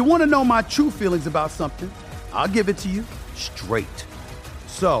 If you want to know my true feelings about something, I'll give it to you straight.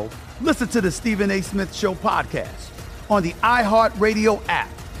 So listen to the Stephen A. Smith Show podcast on the iHeartRadio app,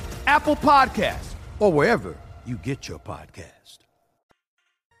 Apple Podcasts, or wherever you get your podcast.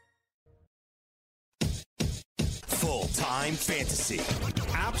 Full-time fantasy.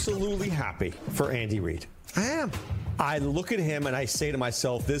 Absolutely happy for Andy Reid. I am. I look at him and I say to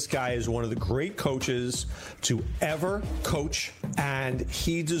myself, this guy is one of the great coaches to ever coach, and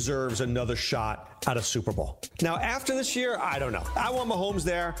he deserves another shot at a Super Bowl. Now, after this year, I don't know. I want Mahomes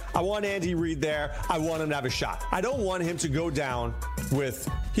there. I want Andy Reid there. I want him to have a shot. I don't want him to go down with,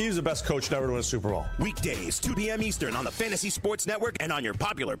 he's the best coach ever to win a Super Bowl. Weekdays, 2 p.m. Eastern on the Fantasy Sports Network and on your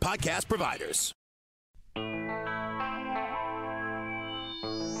popular podcast providers.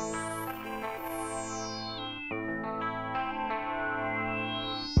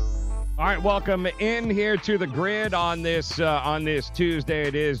 All right, welcome in here to the grid on this Tuesday.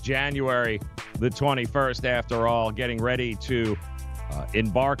 It is January the 21st, after all, getting ready to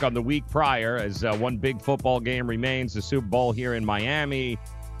embark on the week prior as one big football game remains, the Super Bowl here in Miami.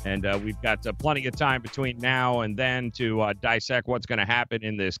 And we've got plenty of time between now and then to dissect what's going to happen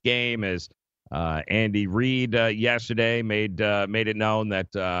in this game, as Andy Reid yesterday made it known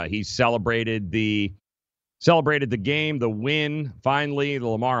that he celebrated the game, the win, finally, the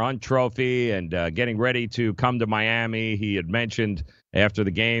Lamar Hunt Trophy, and getting ready to come to Miami. He had mentioned after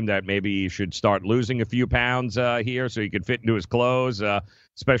the game that maybe he should start losing a few pounds here so he could fit into his clothes,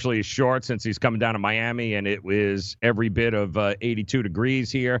 especially his shorts, since he's coming down to Miami, and it was every bit of 82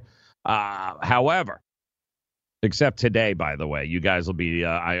 degrees here. However, except today, by the way, you guys will be,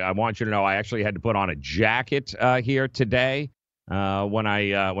 I want you to know I actually had to put on a jacket here today. When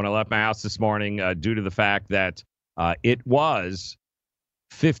I left my house this morning, due to the fact that it was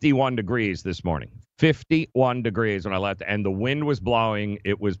 51 degrees this morning. 51 degrees when I left, and the wind was blowing.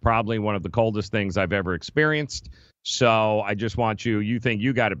 It was probably one of the coldest things I've ever experienced. So I just want you think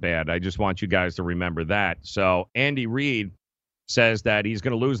you got it bad. I just want you guys to remember that. So Andy Reid says that he's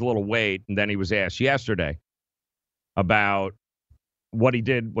going to lose a little weight, and then he was asked yesterday about what he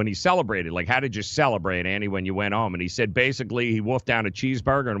did when he celebrated. Like, how did you celebrate, Andy, when you went home? And he said basically he wolfed down a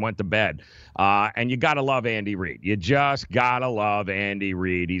cheeseburger and went to bed. And you got to love Andy Reid. You just got to love Andy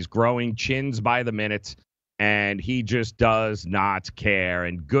Reid. He's growing chins by the minute, and he just does not care.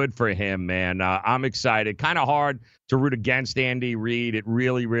 And good for him, man. I'm excited. Kind of hard to root against Andy Reid. It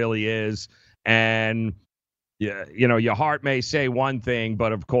really, really is. And yeah, you know, your heart may say one thing,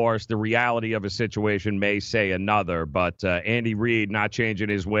 but of course the reality of a situation may say another. But Andy Reid not changing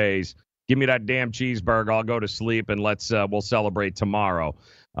his ways. Give me that damn cheeseburger. I'll go to sleep, and we'll celebrate tomorrow.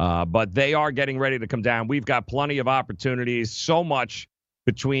 But they are getting ready to come down. We've got plenty of opportunities. So much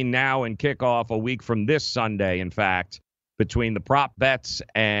between now and kickoff a week from this Sunday, in fact, between the prop bets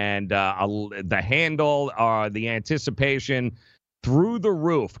and the handle, the anticipation. Through the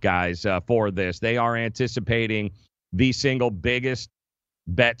roof, guys, for this. They are anticipating the single biggest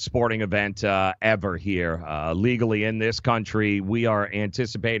bet sporting event ever here. Legally in this country, we are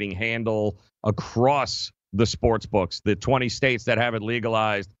anticipating handle across the sports books. The 20 states that have it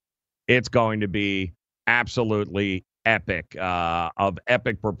legalized, it's going to be absolutely epic, of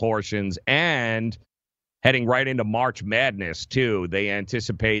epic proportions, and heading right into March Madness, too. They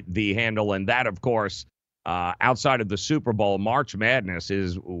anticipate the handle, and that, of course, outside of the Super Bowl, March Madness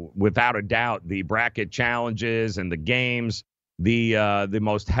is without a doubt the bracket challenges and the games, the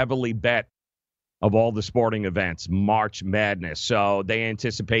most heavily bet of all the sporting events, March Madness. So they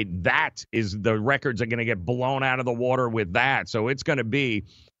anticipate that is the records are going to get blown out of the water with that. So it's going to be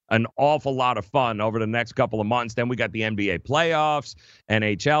an awful lot of fun over the next couple of months. Then we got the NBA playoffs,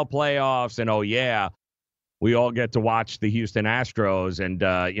 NHL playoffs, and oh yeah, we all get to watch the Houston Astros. And,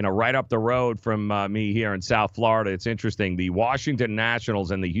 right up the road from me here in South Florida, it's interesting. The Washington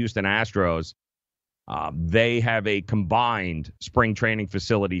Nationals and the Houston Astros, They have a combined spring training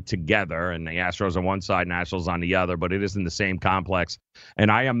facility together, and the Astros on one side, Nationals on the other, but it is in the same complex.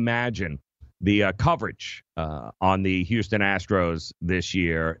 And I imagine the coverage on the Houston Astros this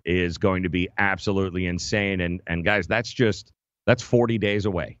year is going to be absolutely insane. And guys, that's 40 days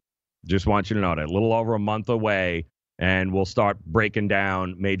away. Just want you to know that. A little over a month away, and we'll start breaking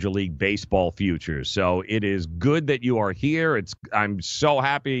down Major League Baseball futures. So it is good that you are here. I'm so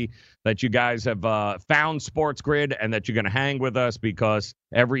happy that you guys have found Sports Grid and that you're going to hang with us, because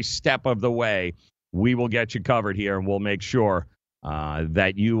every step of the way, we will get you covered here, and we'll make sure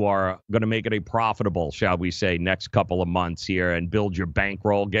that you are going to make it a profitable, shall we say, next couple of months here and build your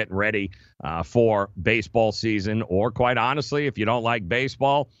bankroll, getting ready for baseball season. Or quite honestly, if you don't like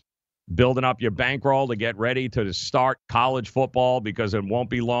baseball, building up your bankroll to get ready to start college football, because it won't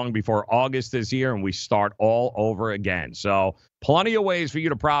be long before August this year and we start all over again. So plenty of ways for you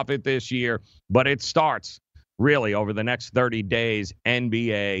to profit this year, but it starts really over the next 30 days,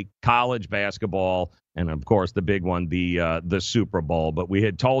 NBA, college basketball, and of course the big one, the Super Bowl. But we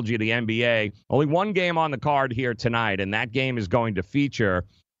had told you the NBA, only one game on the card here tonight, and that game is going to feature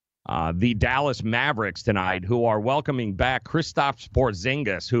the Dallas Mavericks tonight, who are welcoming back Kristaps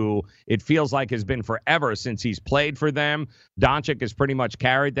Porzingis, who it feels like has been forever since he's played for them. Doncic has pretty much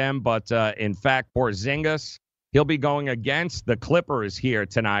carried them, but in fact, Porzingis, he'll be going against the Clippers here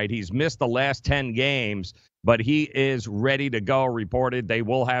tonight. He's missed the last 10 games, but he is ready to go, reported. They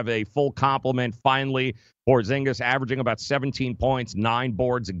will have a full complement finally. Porzingis averaging about 17 points, 9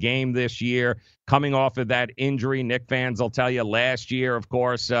 boards a game this year. Coming off of that injury, Knick fans will tell you last year, of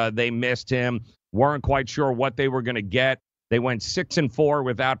course, they missed him. Weren't quite sure what they were going to get. They went 6-4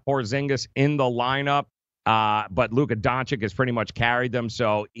 without Porzingis in the lineup, but Luka Doncic has pretty much carried them,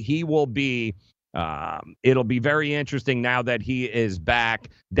 so he will be it'll be very interesting now that he is back.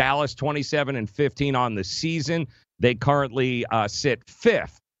 Dallas 27-15 on the season. They currently sit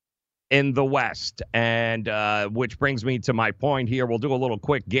 5th in the West, and which brings me to my point here. We'll do a little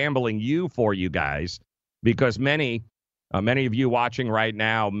quick gambling for you guys, because many of you watching right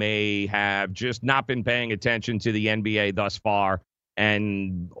now may have just not been paying attention to the NBA thus far,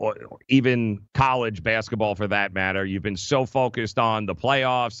 and or even college basketball for that matter. You've been so focused on the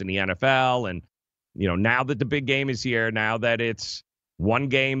playoffs and the NFL, and now that the big game is here, now that it's one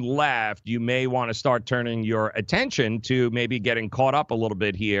game left, you may want to start turning your attention to maybe getting caught up a little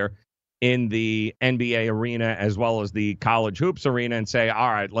bit here in the NBA arena as well as the college hoops arena, and say, all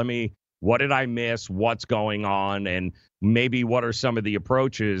right, what did I miss? What's going on? And maybe what are some of the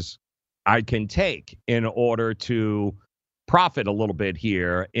approaches I can take in order to profit a little bit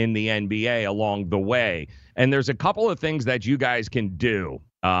here in the NBA along the way. And there's a couple of things that you guys can do,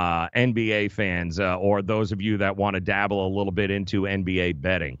 NBA fans, or those of you that want to dabble a little bit into NBA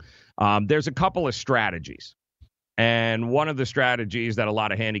betting. There's a couple of strategies. And one of the strategies that a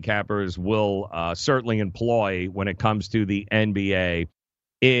lot of handicappers will certainly employ when it comes to the NBA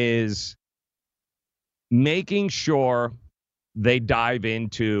is making sure they dive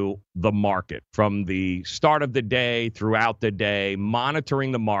into the market from the start of the day, throughout the day,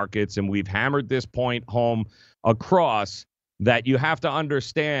 monitoring the markets. And we've hammered this point home across that you have to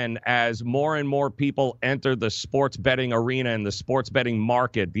understand, as more and more people enter the sports betting arena and the sports betting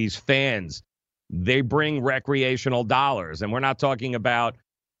market, these fans, they bring recreational dollars. And we're not talking about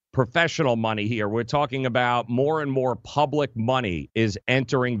professional money here. We're talking about more and more public money is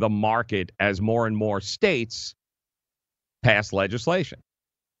entering the market as more and more states pass legislation.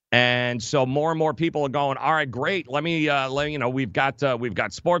 And so more and more people are going, all right, great. We've got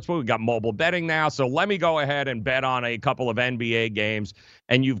sportsbook, we've got mobile betting now. So let me go ahead and bet on a couple of NBA games.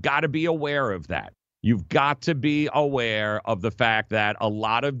 And you've got to be aware of that. You've got to be aware of the fact that a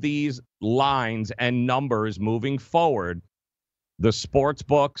lot of these lines and numbers moving forward, the sports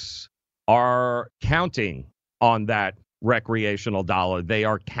books are counting on that recreational dollar. They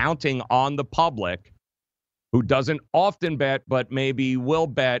are counting on the public, who doesn't often bet, but maybe will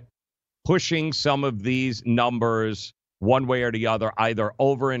bet, pushing some of these numbers one way or the other, either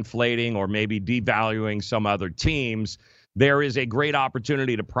overinflating or maybe devaluing some other teams. There is a great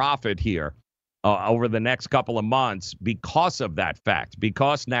opportunity to profit here over the next couple of months because of that fact.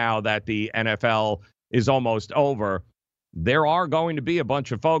 Because now that the NFL is almost over, there are going to be a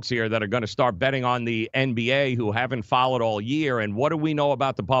bunch of folks here that are going to start betting on the NBA who haven't followed all year. And what do we know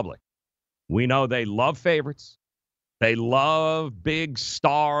about the public? We know they love favorites. They love big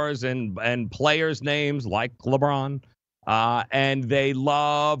stars and players' names like LeBron. And they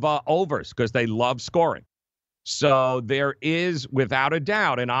love overs because they love scoring. So there is, without a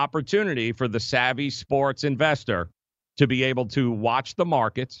doubt, an opportunity for the savvy sports investor to be able to watch the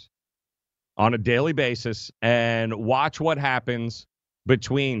markets, on a daily basis and watch what happens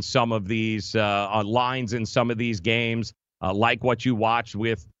between some of these lines in some of these games, like what you watched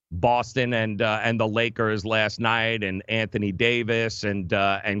with Boston and the Lakers last night, and Anthony Davis and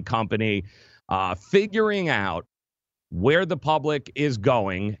company, figuring out where the public is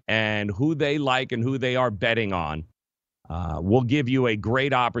going and who they like and who they are betting on. Will give you a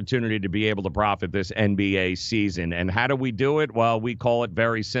great opportunity to be able to profit this NBA season. And how do we do it? Well, we call it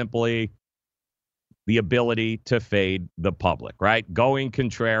very simply the ability to fade the public, right? Going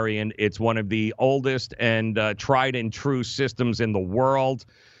contrarian. It's one of the oldest and tried and true systems in the world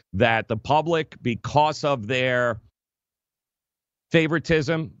that the public, because of their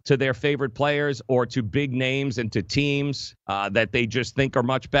favoritism to their favorite players or to big names and to teams that they just think are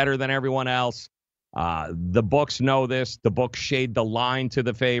much better than everyone else, the books know this. The books shade the line to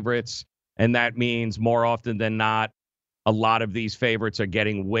the favorites, and that means more often than not, a lot of these favorites are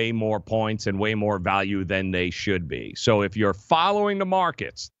getting way more points and way more value than they should be. So if you're following the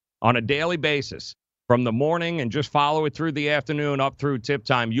markets on a daily basis from the morning and just follow it through the afternoon up through tip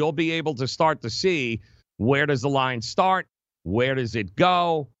time, you'll be able to start to see where does the line start, where does it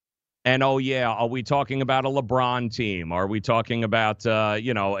go, and oh yeah, are we talking about a LeBron team? Are we talking about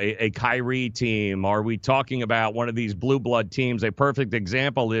a Kyrie team? Are we talking about one of these blue blood teams? A perfect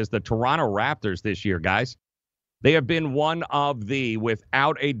example is the Toronto Raptors this year, guys. They have been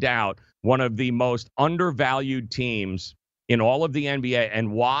without a doubt, one of the most undervalued teams in all of the NBA.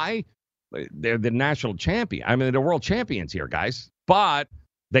 And why? They're the national champion. I mean, they're world champions here, guys. But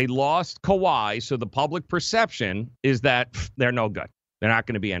they lost Kawhi, so the public perception is that they're no good. They're not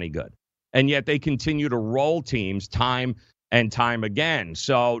going to be any good. And yet they continue to roll teams time and time again.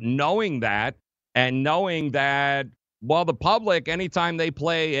 So knowing that, well, the public, anytime they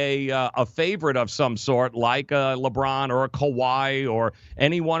play a favorite of some sort, like a LeBron or a Kawhi or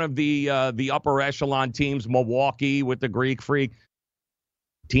any one of the upper echelon teams, Milwaukee with the Greek Freak,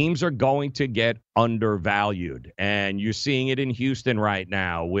 teams are going to get undervalued. And you're seeing it in Houston right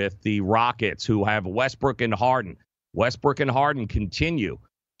now with the Rockets, who have Westbrook and Harden. Westbrook and Harden continue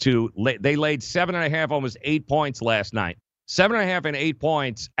they laid 7.5, almost 8 points last night. 7.5 and 8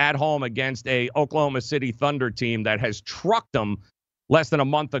 points at home against a Oklahoma City Thunder team that has trucked them less than a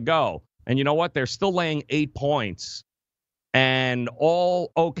month ago. And you know what? They're still laying 8 points. And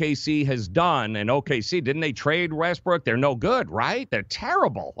all OKC has done, and OKC, didn't they trade Westbrook? They're no good, right? They're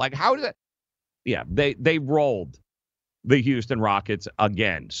terrible. Like, how did it? Yeah, they rolled the Houston Rockets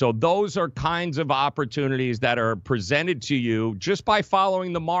again. So those are kinds of opportunities that are presented to you just by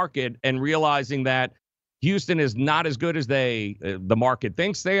following the market and realizing that Houston is not as good as the market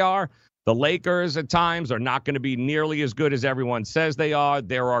thinks they are. The Lakers at times are not going to be nearly as good as everyone says they are.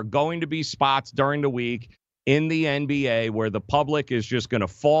 There are going to be spots during the week in the NBA where the public is just going to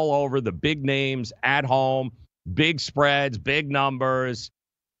fall over the big names at home, big spreads, big numbers,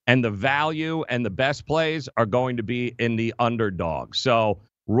 and the value and the best plays are going to be in the underdog. So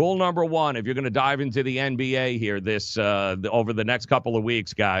rule number one, if you're going to dive into the NBA here over the next couple of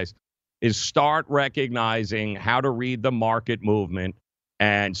weeks, guys, is start recognizing how to read the market movement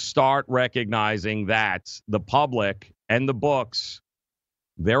and start recognizing that the public and the books,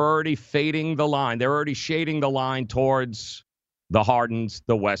 they're already fading the line. They're already shading the line towards the Hardens,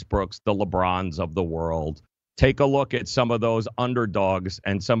 the Westbrooks, the LeBrons of the world. Take a look at some of those underdogs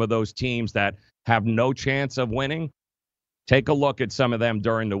and some of those teams that have no chance of winning. Take a look at some of them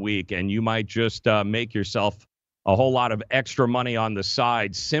during the week, and you might just make yourself a whole lot of extra money on the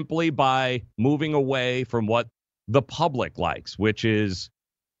side simply by moving away from what the public likes, which is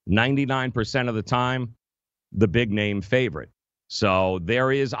 99% of the time the big name favorite. So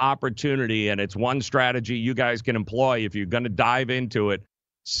there is opportunity, and it's one strategy you guys can employ if you're going to dive into it.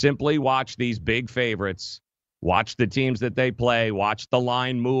 Simply watch these big favorites. Watch the teams that they play. Watch the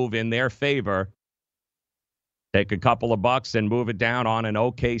line move in their favor. Take a couple of bucks and move it down on an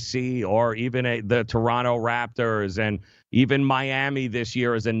OKC or even the Toronto Raptors. And even Miami this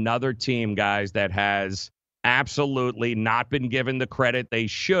year is another team, guys, that has absolutely not been given the credit they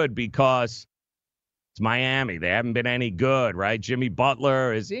should because it's Miami. They haven't been any good, right? Jimmy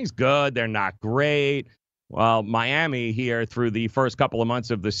Butler, he's good. They're not great. Well, Miami here through the first couple of months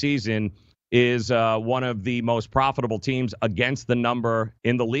of the season is one of the most profitable teams against the number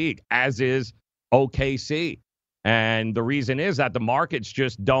in the league, as is OKC. And the reason is that the markets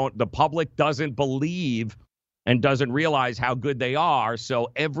the public doesn't believe and doesn't realize how good they are.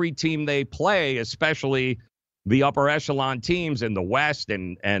 So every team they play, especially the upper echelon teams in the West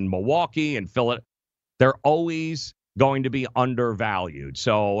and Milwaukee and Philadelphia, they're always going to be undervalued.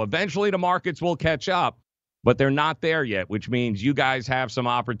 So eventually the markets will catch up. but they're not there yet, which means you guys have some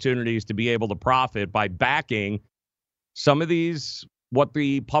opportunities to be able to profit by backing some of these, what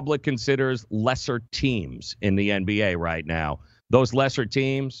the public considers lesser teams in the NBA right now. Those lesser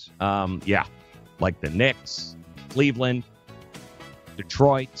teams, like the Knicks, Cleveland,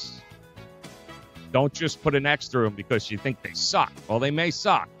 Detroit. Don't just put an X through them because you think they suck. Well, they may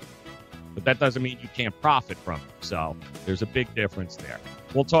suck, but that doesn't mean you can't profit from them. So there's a big difference there.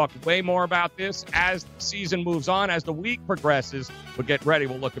 We'll talk way more about this as the season moves on, as the week progresses. But get ready.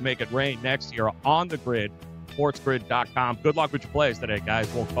 We'll look to make it rain next year on the grid, sportsgrid.com. Good luck with your plays today,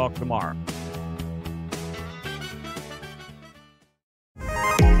 guys. We'll talk tomorrow.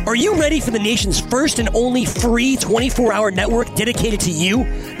 Are you ready for the nation's first and only free 24-hour network dedicated to you,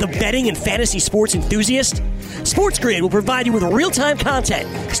 the betting and fantasy sports enthusiast? SportsGrid will provide you with real-time content,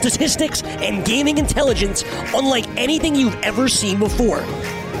 statistics, and gaming intelligence unlike anything you've ever seen before.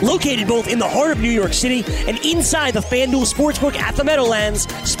 Located both in the heart of New York City and inside the FanDuel Sportsbook at the Meadowlands,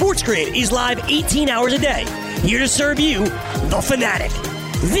 SportsGrid is live 18 hours a day, here to serve you, the fanatic.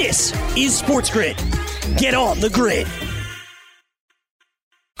 This is SportsGrid. Get on the grid.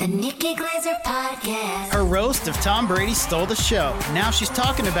 The Nikki Glazer Podcast. Her roast of Tom Brady stole the show. Now she's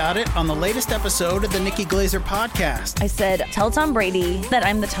talking about it on the latest episode of the Nikki Glazer Podcast. I said, tell Tom Brady that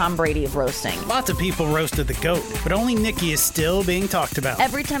I'm the Tom Brady of roasting. Lots of people roasted the GOAT, but only Nikki is still being talked about.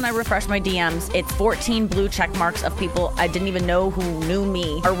 Every time I refresh my DMs, it's 14 blue check marks of people I didn't even know who knew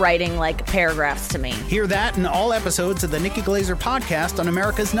me are writing like paragraphs to me. Hear that in all episodes of the Nikki Glazer Podcast on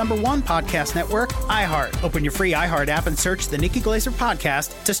America's #1 podcast network, iHeart. Open your free iHeart app and search the Nikki Glazer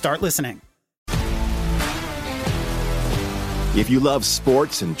Podcast to start listening. If you love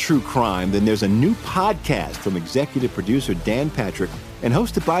sports and true crime, then there's a new podcast from executive producer Dan Patrick and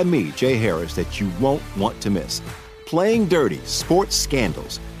hosted by me, Jay Harris, that you won't want to miss. Playing Dirty: Sports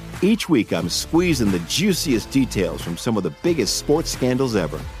Scandals. Each week, I'm squeezing the juiciest details from some of the biggest sports scandals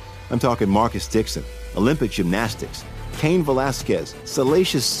ever. I'm talking Marcus Dixon, Olympic gymnastics, Cain Velasquez,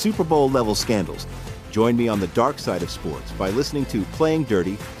 salacious Super Bowl-level scandals. Join me on the dark side of sports by listening to Playing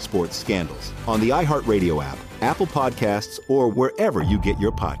Dirty: Sports Scandals on the iHeartRadio app, Apple Podcasts, or wherever you get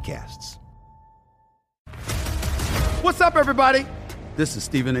your podcasts. What's up, everybody? This is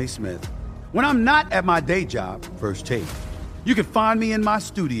Stephen A. Smith. When I'm not at my day job, First Take, you can find me in my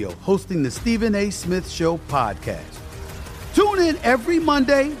studio hosting the Stephen A. Smith Show podcast. Tune in every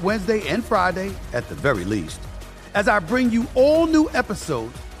Monday, Wednesday, and Friday, at the very least, as I bring you all new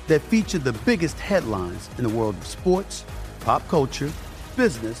episodes that feature the biggest headlines in the world of sports, pop culture,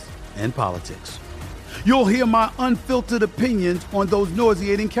 business, and politics. You'll hear my unfiltered opinions on those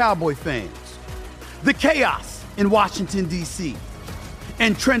nauseating Cowboy fans, the chaos in Washington, D.C.,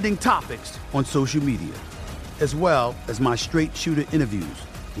 and trending topics on social media, as well as my straight shooter interviews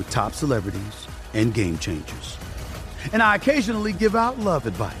with top celebrities and game changers. And I occasionally give out love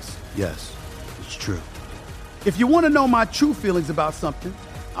advice. Yes, it's true. If you want to know my true feelings about something,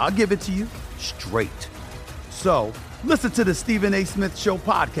 I'll give it to you straight. So, listen to the Stephen A. Smith Show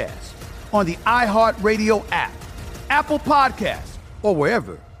podcast on the iHeartRadio app, Apple Podcasts, or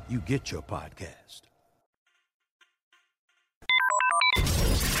wherever you get your podcast.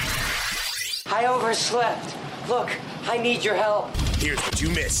 I overslept. Look, I need your help. Here's what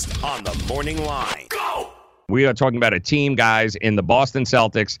you missed on the Morning Line. Go! We are talking about a team, guys, in the Boston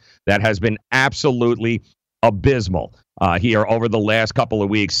Celtics that has been absolutely abysmal here over the last couple of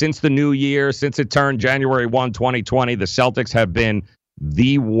weeks. Since the new year, since it turned January 1, 2020, the Celtics have been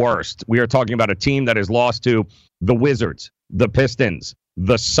the worst. We are talking about a team that has lost to the Wizards, the Pistons,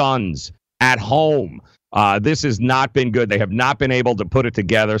 the Suns at home. This has not been good. They have not been able to put it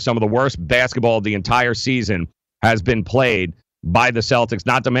together. Some of the worst basketball of the entire season has been played by the Celtics.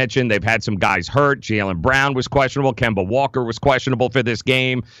 Not to mention they've had some guys hurt. Jaylen Brown was questionable. Kemba Walker was questionable for this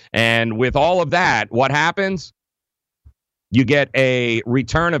game. And with all of that, what happens? You get a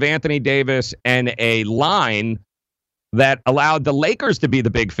return of Anthony Davis and a line that allowed the Lakers to be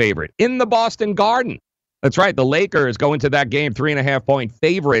the big favorite in the Boston Garden. That's right. The Lakers go into that game 3.5-point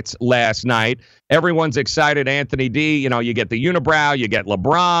favorites last night. Everyone's excited. Anthony D, you get the unibrow, you get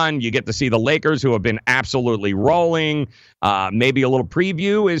LeBron, you get to see the Lakers, who have been absolutely rolling. Maybe a little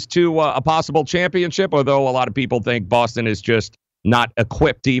preview as to a possible championship, although a lot of people think Boston is just not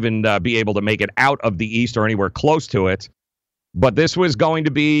equipped to even be able to make it out of the East or anywhere close to it. But this was going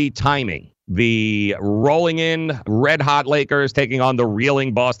to be timing. The rolling in red-hot Lakers taking on the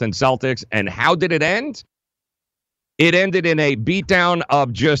reeling Boston Celtics. And how did it end? It ended in a beatdown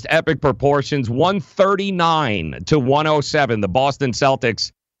of just epic proportions, 139-107. The Boston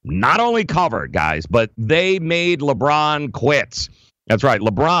Celtics not only covered, guys, but they made LeBron quit. That's right.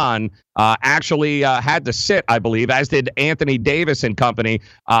 LeBron actually had to sit, I believe, as did Anthony Davis and company.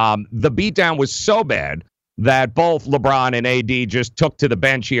 The beatdown was so bad that both LeBron and AD just took to the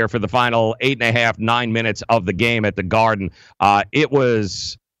bench here for the final 8.5, 9 minutes of the game at the Garden. It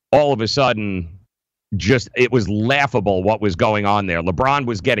was all of a sudden it was laughable what was going on there. LeBron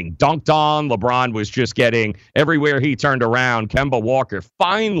was getting dunked on. LeBron was just getting everywhere he turned around. Kemba Walker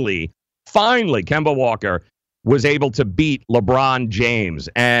finally, Kemba Walker was able to beat LeBron James.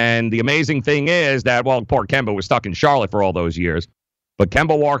 And the amazing thing is that, well, poor Kemba was stuck in Charlotte for all those years, but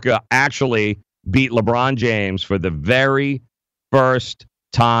Kemba Walker actually beat LeBron James for the very first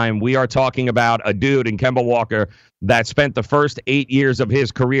time. We are talking about a dude in Kemba Walker that spent the first 8 years of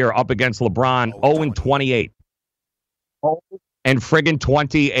his career up against LeBron 0-28.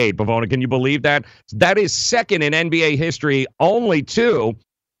 0-28, Pavona. Can you believe that? That is second in NBA history only to,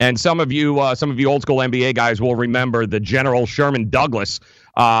 and some of you old school NBA guys will remember the General Sherman Douglas.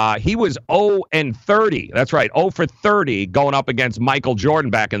 He was 0-30. That's right, 0 for 30 going up against Michael Jordan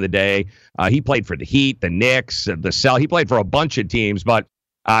back in the day. He played for the Heat, the Knicks, the Celtics. He played for a bunch of teams, but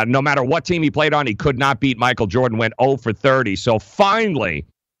no matter what team he played on, he could not beat Michael Jordan, went 0 for 30. So finally,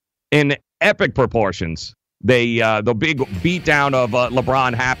 in epic proportions, the big beatdown of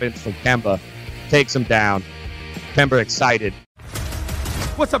LeBron happens, so Kemba takes him down. Kemba excited.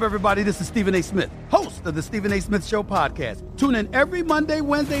 What's up, everybody? This is Stephen A. Smith, host of the Stephen A. Smith Show podcast. Tune in every Monday,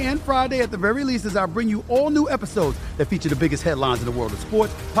 Wednesday, and Friday at the very least as I bring you all new episodes that feature the biggest headlines in the world of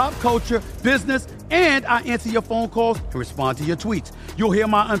sports, pop culture, business, and I answer your phone calls and respond to your tweets. You'll hear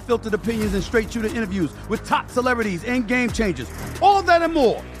my unfiltered opinions and straight-shooter interviews with top celebrities and game changers. All that and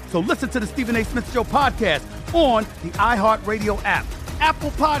more. So listen to the Stephen A. Smith Show podcast on the iHeartRadio app,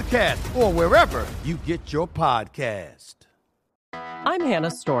 Apple Podcasts, or wherever you get your podcast. I'm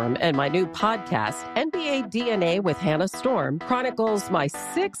Hannah Storm, and my new podcast, NBA DNA with Hannah Storm, chronicles my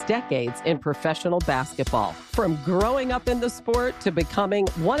 6 decades in professional basketball. From growing up in the sport to becoming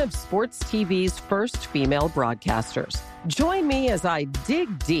one of sports TV's first female broadcasters. Join me as I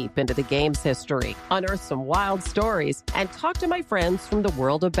dig deep into the game's history, unearth some wild stories, and talk to my friends from the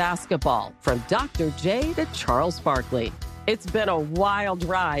world of basketball, from Dr. J to Charles Barkley. It's been a wild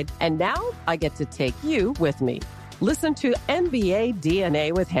ride, and now I get to take you with me. Listen to NBA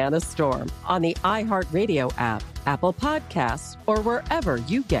DNA with Hannah Storm on the iHeartRadio app, Apple Podcasts, or wherever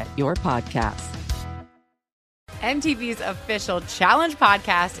you get your podcasts. MTV's official Challenge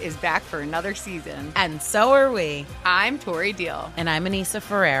podcast is back for another season. And so are we. I'm Tori Deal. And I'm Anissa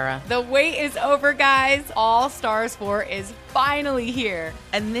Ferreira. The wait is over, guys. All Stars 4 is finally here.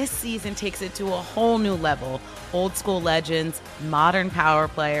 And this season takes it to a whole new level. Old school legends, modern power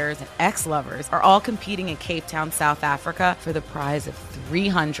players, and ex-lovers are all competing in Cape Town, South Africa for the prize of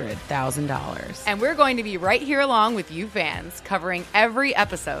 $300,000. And we're going to be right here along with you fans, covering every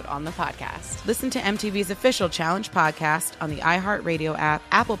episode on the podcast. Listen to MTV's official Challenge podcast on the iHeartRadio app,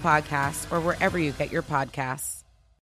 Apple Podcasts, or wherever you get your podcasts.